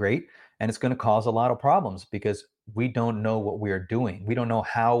defined great, and it's going to cause a lot of problems because we don't know what we are doing. We don't know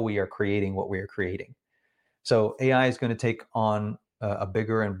how we are creating what we are creating. So AI is going to take on a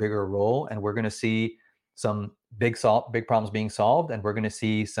bigger and bigger role, and we're going to see some big problems being solved, and we're going to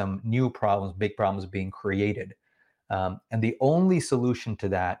see some new problems, big problems being created. And the only solution to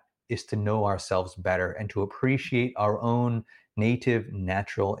that is to know ourselves better and to appreciate our own native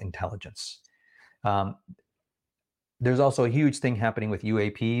natural intelligence. Um, there's also a huge thing happening with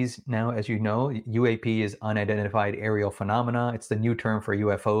UAPs now, as you know. UAP is unidentified aerial phenomena. It's the new term for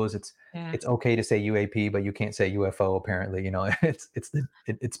UFOs. Yeah. It's okay to say UAP, but you can't say UFO. Apparently,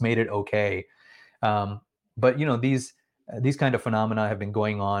 it's made it okay. But these kind of phenomena have been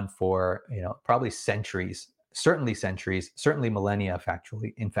going on for probably centuries, certainly millennia,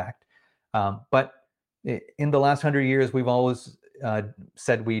 factually, in fact. But in the last 100 years, we've always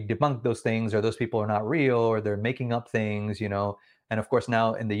said we debunk those things, or those people are not real, or they're making up things, And of course,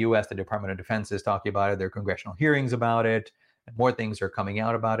 now in the U.S., the Department of Defense is talking about it. There are congressional hearings about it, and more things are coming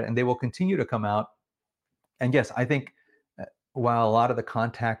out about it, and they will continue to come out. And yes, I think while a lot of the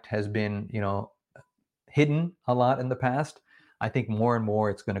contact has been, hidden a lot in the past, I think more and more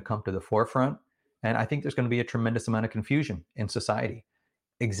it's going to come to the forefront. And I think there's going to be a tremendous amount of confusion in society.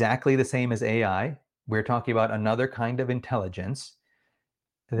 Exactly the same as AI, we're talking about another kind of intelligence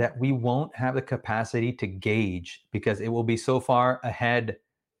that we won't have the capacity to gauge because it will be so far ahead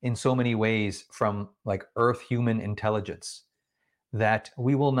in so many ways from like Earth human intelligence that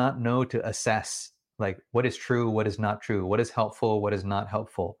we will not know to assess like what is true, what is not true, what is helpful, what is not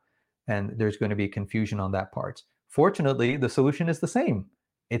helpful. And there's going to be confusion on that part. Fortunately, the solution is the same.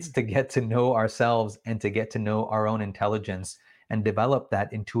 It's to get to know ourselves and to get to know our own intelligence and develop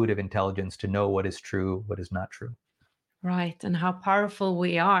that intuitive intelligence to know what is true, what is not true. Right. And how powerful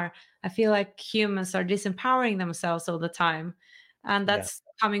we are. I feel like humans are disempowering themselves all the time. And Yeah. that's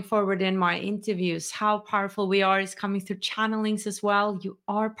coming forward in my interviews. How powerful we are is coming through channelings as well. You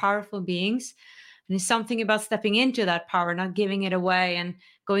are powerful beings. And it's something about stepping into that power, not giving it away and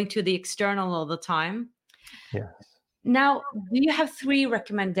going to the external all the time. Yes. Now, do you have 3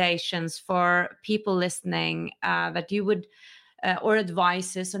 recommendations for people listening that you would or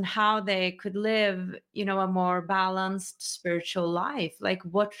advices on how they could live, a more balanced spiritual life? Like,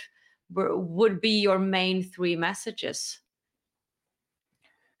 what would be your main 3 messages?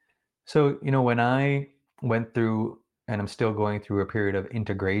 So, when I went through, and I'm still going through, a period of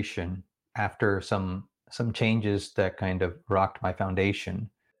integration after some changes that kind of rocked my foundation,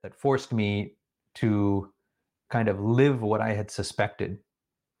 that forced me to kind of live what I had suspected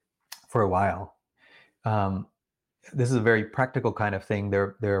for a while. Um, this is a very practical kind of thing.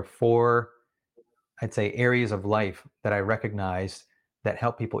 There are 4, I'd say, areas of life that I recognize that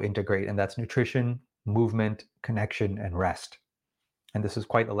help people integrate, and that's nutrition, movement, connection, and rest. And this is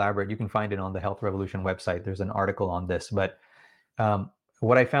quite elaborate. You can find it on the Health Revolution website. There's an article on this. But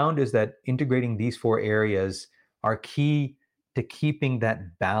what I found is that integrating these 4 areas are key to keeping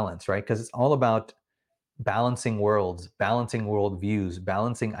that balance, right? Because it's all about balancing worlds, balancing worldviews,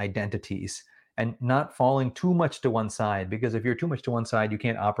 balancing identities, and not falling too much to one side. Because if you're too much to one side, you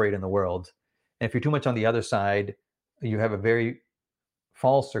can't operate in the world. And if you're too much on the other side, you have a very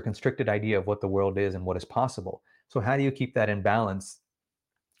false or constricted idea of what the world is and what is possible. So how do you keep that in balance?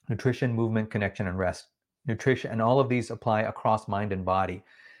 Nutrition, movement, connection, and rest. Nutrition, and all of these apply across mind and body.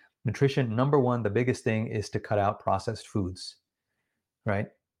 Nutrition, number 1, the biggest thing is to cut out processed foods, right?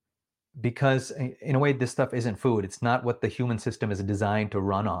 Because in a way, this stuff isn't food. It's not what the human system is designed to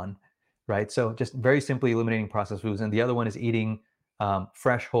run on, right? So just very simply eliminating processed foods. And the other one is eating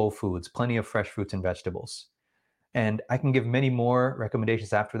fresh whole foods, plenty of fresh fruits and vegetables. And I can give many more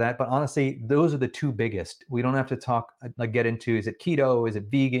recommendations after that, but honestly, those are the 2 biggest. We don't have to talk, like get into, is it keto, is it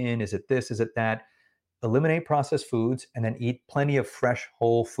vegan, is it this, is it that? Eliminate processed foods and then eat plenty of fresh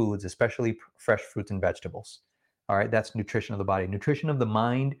whole foods, especially fresh fruits and vegetables. All right, that's nutrition of the body. Nutrition of the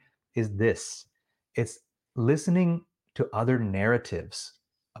mind is this. It's listening to other narratives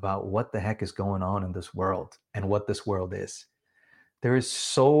about what the heck is going on in this world and what this world is. There is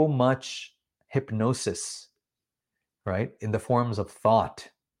so much hypnosis, right, in the forms of thought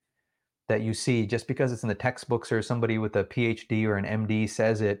that you see. Just because it's in the textbooks or somebody with a PhD or an MD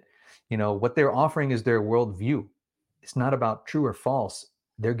says it, what they're offering is their worldview. It's not about true or false.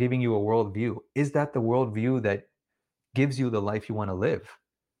 They're giving you a worldview. Is that the worldview that gives you the life you want to live?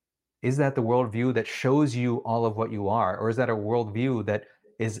 Is that the worldview that shows you all of what you are? Or is that a worldview that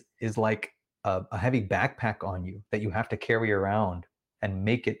is like a heavy backpack on you that you have to carry around and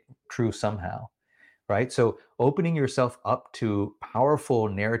make it true somehow? Right? So opening yourself up to powerful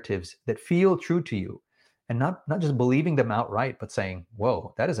narratives that feel true to you, and not just believing them outright, but saying,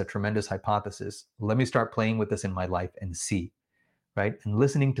 whoa, that is a tremendous hypothesis. Let me start playing with this in my life and see, right? And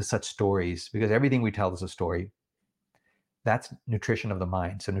listening to such stories, because everything we tell is a story. That's nutrition of the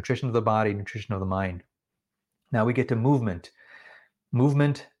mind. So nutrition of the body, nutrition of the mind. Now we get to movement.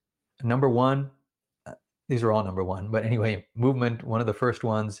 Movement, number one, these are all number one, but anyway, movement, one of the first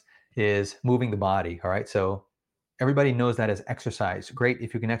ones is moving the body. All right. So everybody knows that as exercise. Great.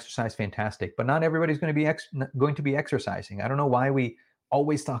 If you can exercise, fantastic. But not everybody's going to be exercising. I don't know why we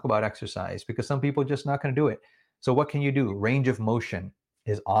always talk about exercise, because some people are just not going to do it. So what can you do? Range of motion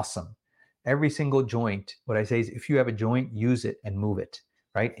is awesome. Every single joint, what I say is, if you have a joint, use it and move it,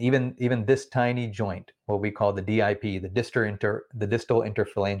 right? Even this tiny joint, what we call the DIP, the distal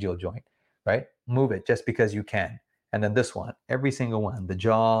interphalangeal joint, right? Move it just because you can. And then this one, every single one, the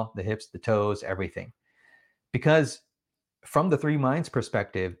jaw, the hips, the toes, everything. Because from the three minds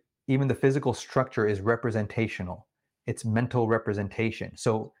perspective, even the physical structure is representational. It's mental representation.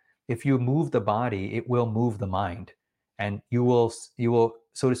 So if you move the body, it will move the mind, and you will,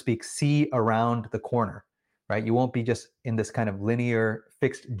 so to speak, see around the corner, right? You won't be just in this kind of linear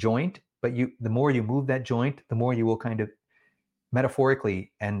fixed joint, but the more you move that joint, the more you will kind of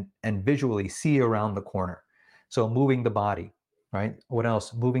metaphorically and visually see around the corner. So moving the body, right? What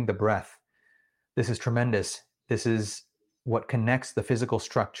else? Moving the breath. This is tremendous. This is what connects the physical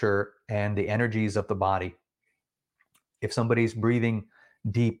structure and the energies of the body. If somebody's breathing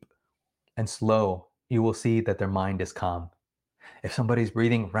deep and slow, you will see that their mind is calm. If somebody's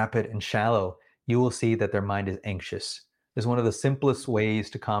breathing rapid and shallow, you will see that their mind is anxious. This is one of the simplest ways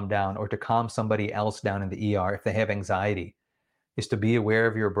to calm down, or to calm somebody else down in the ER if they have anxiety, is to be aware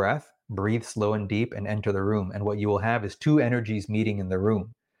of your breath, breathe slow and deep, and enter the room. And what you will have is two energies meeting in the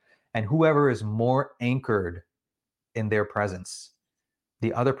room. And whoever is more anchored in their presence,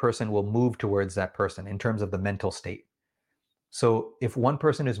 the other person will move towards that person in terms of the mental state. So if one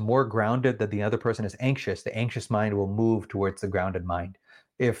person is more grounded than the other person is anxious, the anxious mind will move towards the grounded mind.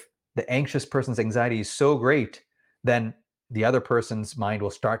 If the anxious person's anxiety is so great, then the other person's mind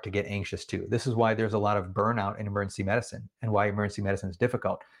will start to get anxious too. This is why there's a lot of burnout in emergency medicine, and why emergency medicine is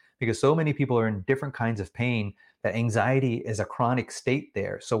difficult, because so many people are in different kinds of pain that anxiety is a chronic state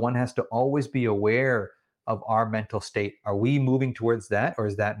there. So one has to always be aware of our mental state. Are we moving towards that, or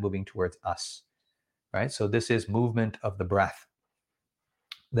is that moving towards us? Right? So this is movement of the breath.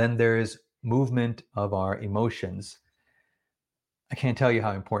 Then there is movement of our emotions. I can't tell you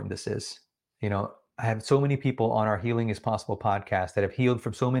how important this is. I have so many people on our Healing is Possible podcast that have healed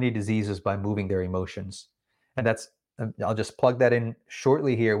from so many diseases by moving their emotions. And I'll just plug that in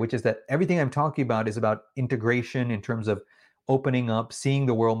shortly here, which is that everything I'm talking about is about integration in terms of opening up, seeing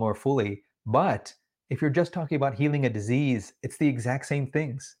the world more fully. But if you're just talking about healing a disease, it's the exact same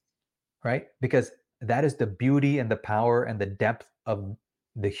things, right? Because that is the beauty and the power and the depth of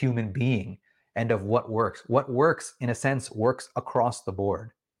the human being, and of what works. What works, in a sense, works across the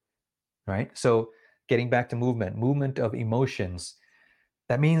board, right? So getting back to movement of emotions,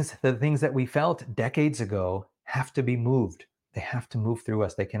 that means the things that we felt decades ago have to be moved. They have to move through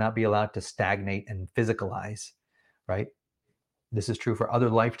us. They cannot be allowed to stagnate and physicalize, right? This is true for other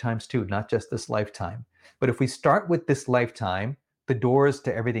lifetimes too, not just this lifetime. But if we start with this lifetime, the doors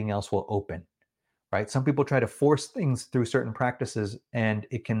to everything else will open, right? Some people try to force things through certain practices, and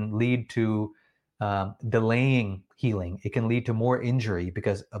it can lead to delaying healing. It can lead to more injury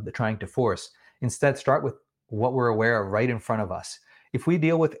because of the trying to force. Instead, start with what we're aware of right in front of us. If we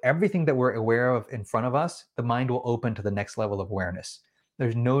deal with everything that we're aware of in front of us, the mind will open to the next level of awareness.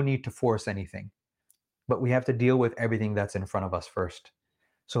 There's no need to force anything, but we have to deal with everything that's in front of us first.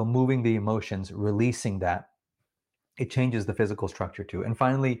 So moving the emotions, releasing that, it changes the physical structure too. And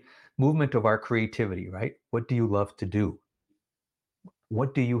finally, movement of our creativity, right? What do you love to do?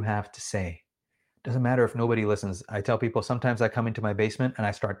 What do you have to say? Doesn't matter if nobody listens. I tell people, sometimes I come into my basement and I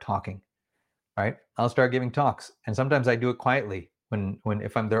start talking, right? I'll start giving talks. And sometimes I do it quietly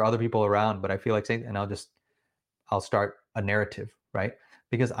if there are other people around, but I feel like saying, and I'll start a narrative, right?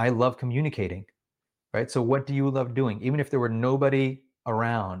 Because I love communicating, right? So what do you love doing? Even if there were nobody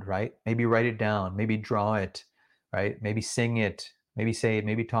around, right? Maybe write it down, maybe draw it, right? Maybe sing it, maybe say it,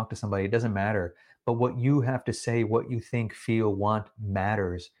 maybe talk to somebody. It doesn't matter. But what you have to say, what you think, feel, want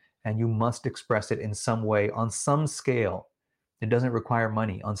matters. And you must express it in some way, on some scale. It doesn't require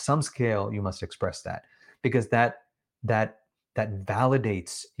money. On some scale, you must express that, because that that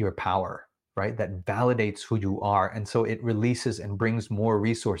validates your power, right? That validates who you are. And so it releases and brings more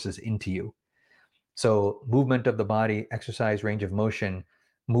resources into you. So movement of the body, exercise, range of motion,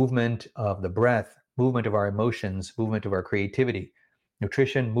 movement of the breath, movement of our emotions, movement of our creativity,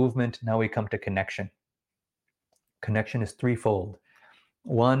 nutrition, movement. Now we come to connection. Connection is threefold.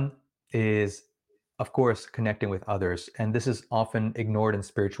 One is, of course, connecting with others. And this is often ignored in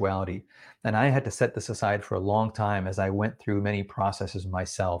spirituality. And I had to set this aside for a long time as I went through many processes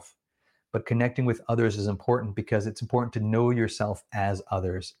myself. But connecting with others is important because it's important to know yourself as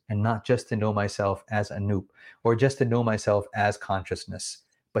others and not just to know myself as Anoop or just to know myself as consciousness,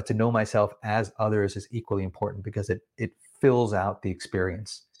 but to know myself as others is equally important because it fills out the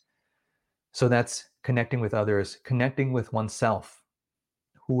experience. So that's connecting with others, connecting with oneself.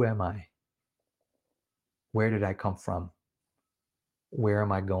 Who am I? Where did I come from? Where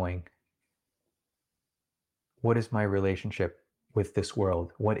am I going? What is my relationship with this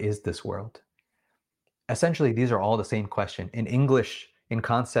world? What is this world? Essentially, these are all the same question. In English, in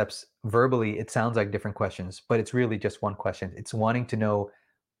concepts, verbally, it sounds like different questions, but it's really just one question. It's wanting to know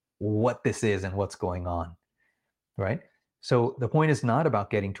what this is and what's going on, right? So the point is not about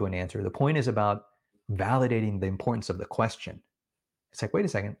getting to an answer. The point is about validating the importance of the question. It's like, wait a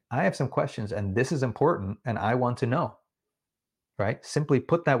second, I have some questions and this is important and I want to know, right? Simply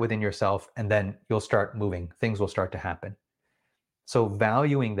put that within yourself and then you'll start moving. Things will start to happen. So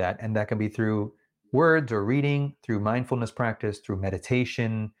valuing that, and that can be through words or reading, through mindfulness practice, through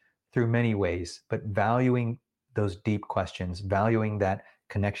meditation, through many ways, but valuing those deep questions, valuing that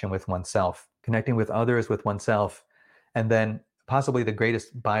connection with oneself, connecting with others, with oneself, and then possibly the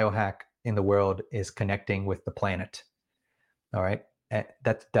greatest biohack in the world is connecting with the planet. All right.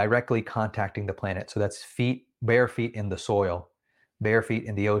 That's directly contacting the planet. So that's bare feet in the soil, bare feet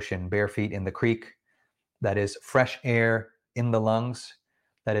in the ocean, bare feet in the creek. That is fresh air in the lungs.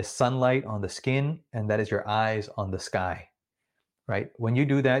 That is sunlight on the skin. And that is your eyes on the sky, right? When you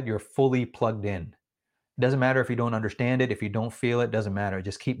do that, you're fully plugged in. It doesn't matter if you don't understand it, if you don't feel it, doesn't matter.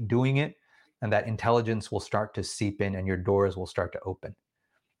 Just keep doing it. And that intelligence will start to seep in and your doors will start to open.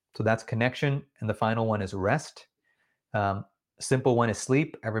 So that's connection. And the final one is rest. Simple one is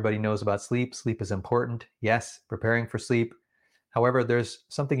sleep. Everybody knows about sleep. Sleep is important. Yes, preparing for sleep. However, there's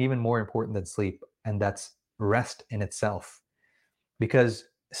something even more important than sleep, and that's rest in itself. Because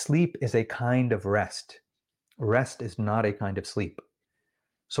sleep is a kind of rest. Rest is not a kind of sleep.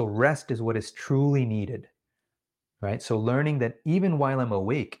 So rest is what is truly needed, right? So learning that even while I'm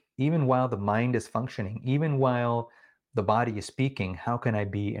awake, even while the mind is functioning, even while the body is speaking, how can I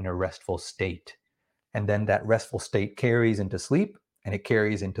be in a restful state? And then that restful state carries into sleep and it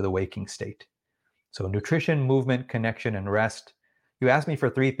carries into the waking state. So nutrition, movement, connection, and rest. You asked me for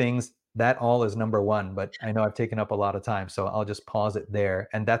three things. That all is number one, but I know I've taken up a lot of time, so I'll just pause it there.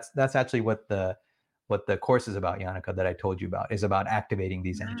 And that's actually what the course is about, Yannicka, that I told you about, is about activating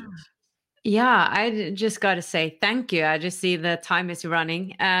these engines. Yeah, just got to say thank you. I just see the time is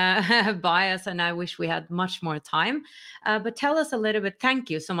running by us, and I wish we had much more time. But tell us a little bit. Thank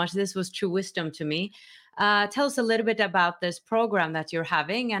you so much. This was true wisdom to me. Tell us a little bit about this program that you're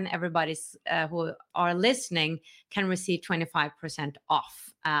having, and everybody's who are listening can receive 25%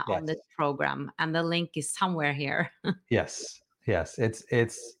 off on this program, and the link is somewhere here. Yes. It's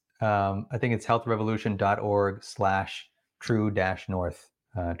I think it's healthrevolution.org/true-north.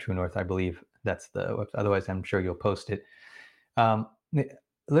 True North, I believe that's the website. Otherwise, I'm sure you'll post it.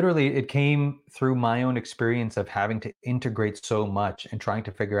 Literally, it came through my own experience of having to integrate so much and trying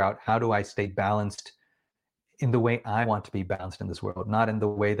to figure out how do I stay balanced in the way I want to be balanced in this world, not in the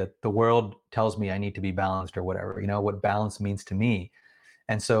way that the world tells me I need to be balanced or whatever, what balance means to me.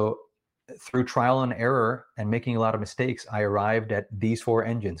 And so through trial and error and making a lot of mistakes, I arrived at these four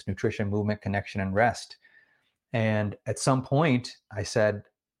engines: nutrition, movement, connection, and rest. And at some point I said,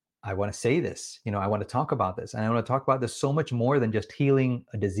 I want to say this, I want to talk about this. And I want to talk about this so much more than just healing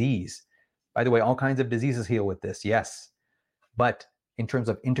a disease. By the way, all kinds of diseases heal with this, yes. But in terms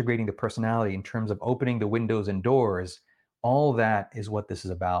of integrating the personality, in terms of opening the windows and doors, all that is what this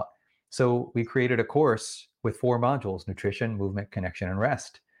is about. So we created a course with 4 modules: nutrition, movement, connection, and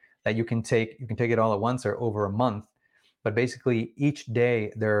rest, that you can take. You can take it all at once or over a month. But basically each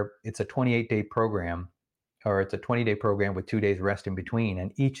day it's a 28-day program, or it's a 20-day program with 2 days rest in between.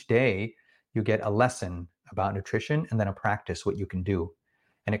 And each day you get a lesson about nutrition and then a practice, what you can do.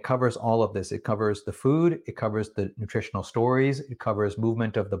 And it covers all of this. It covers the food, it covers the nutritional stories, it covers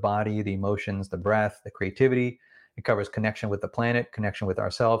movement of the body, the emotions, the breath, the creativity. It covers connection with the planet, connection with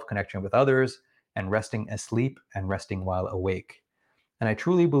ourselves, connection with others, and resting asleep and resting while awake. And I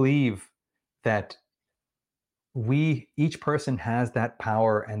truly believe that each person has that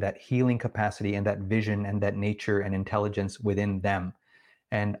power and that healing capacity and that vision and that nature and intelligence within them.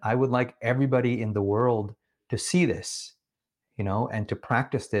 And I would like everybody in the world to see this, and to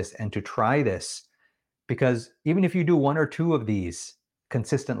practice this and to try this, because even if you do one or two of these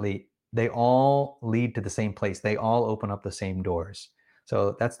consistently, they all lead to the same place. They all open up the same doors.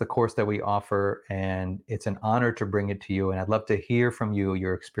 So that's the course that we offer, and it's an honor to bring it to you. And I'd love to hear from you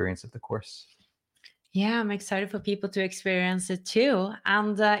your experience of the course. Yeah, I'm excited for people to experience it too.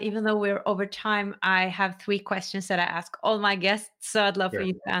 And even though we're over time, I have 3 questions that I ask all my guests. So I'd love for Sure.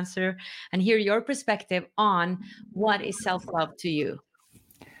 you to answer and hear your perspective on what is self-love to you.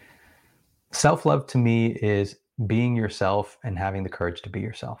 Self-love to me is being yourself and having the courage to be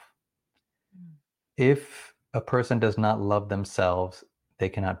yourself. If a person does not love themselves, they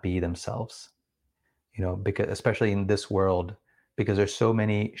cannot be themselves. Because especially in this world, because there's so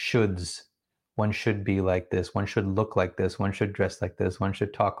many shoulds. One should be like this, one should look like this, one should dress like this, one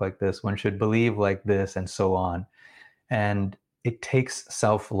should talk like this, one should believe like this, and so on. And it takes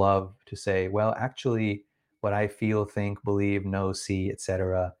self-love to say, well, actually, what I feel, think, believe, know, see,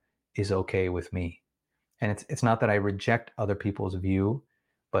 etc., is okay with me. And it's not that I reject other people's view,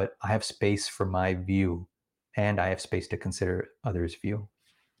 but I have space for my view, and I have space to consider others' view.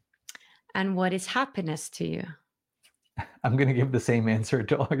 And what is happiness to you? I'm going to give the same answer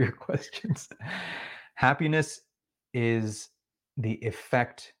to all your questions. Happiness is the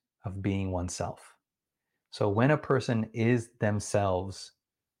effect of being oneself. So when a person is themselves,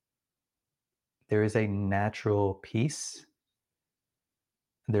 there is a natural peace,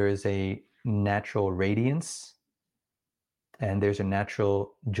 there is a natural radiance, and there's a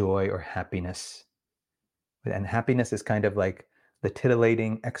natural joy or happiness. And happiness is kind of like the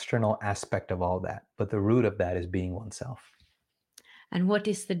titillating external aspect of all that, but the root of that is being oneself. And what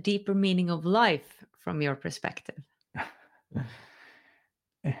is the deeper meaning of life from your perspective?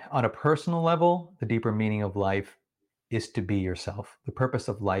 On a personal level, the deeper meaning of life is to be yourself. The purpose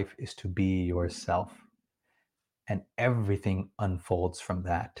of life is to be yourself. And everything unfolds from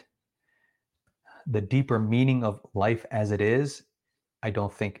that. The deeper meaning of life as it is, I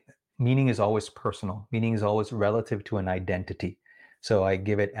don't think meaning is always personal. Meaning is always relative to an identity. So I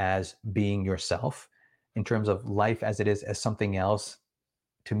give it as being yourself. In terms of life as it is as something else,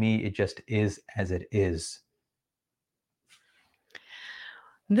 to me, it just is as it is.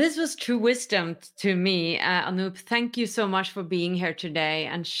 This was true wisdom to me. Anoop, thank you so much for being here today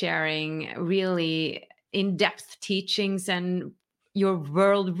and sharing really in-depth teachings and your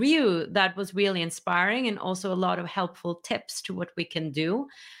worldview. That was really inspiring, and also a lot of helpful tips to what we can do.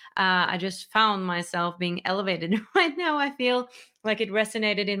 I just found myself being elevated right now. I feel like it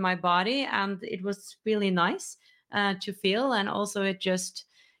resonated in my body, and it was really nice to feel. And also it just,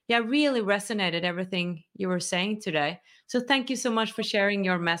 really resonated everything you were saying today. So thank you so much for sharing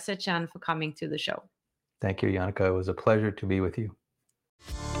your message and for coming to the show. Thank you, Jannica. It was a pleasure to be with you.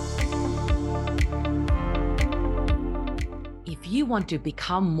 If you want to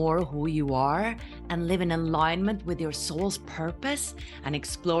become more who you are and live in alignment with your soul's purpose and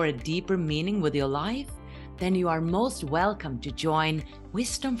explore a deeper meaning with your life, then you are most welcome to join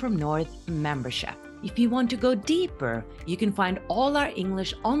Wisdom from North membership. If you want to go deeper, you can find all our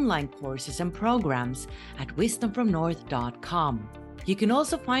English online courses and programs at wisdomfromnorth.com. You can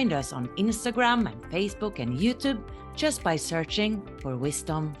also find us on Instagram and Facebook and YouTube just by searching for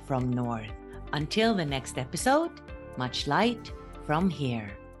Wisdom from North. Until the next episode, much light from here.